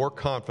become more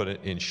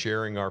confident in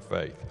sharing our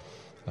faith.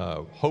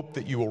 Hope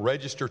that you will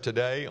register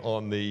today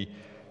on the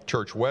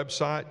church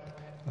website.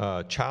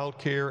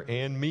 Childcare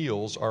and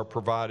meals are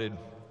provided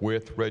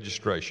with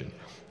registration.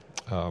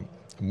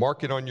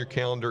 Mark it on your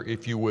calendar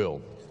if you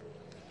will.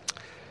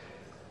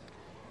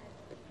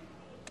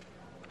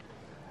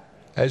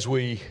 As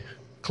we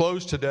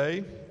close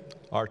today,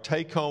 our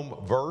take-home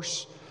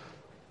verse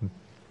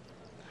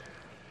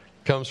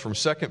comes from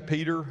 2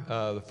 Peter,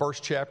 the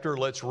first chapter.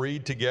 Let's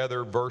read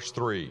together verse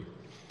 3.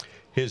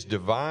 His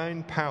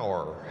divine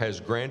power has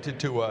granted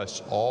to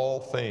us all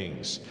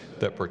things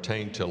that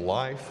pertain to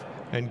life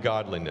and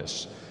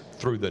godliness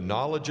through the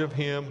knowledge of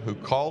Him who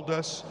called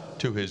us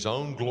to His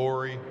own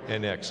glory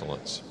and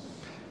excellence.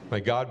 May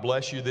God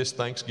bless you this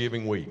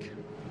Thanksgiving week.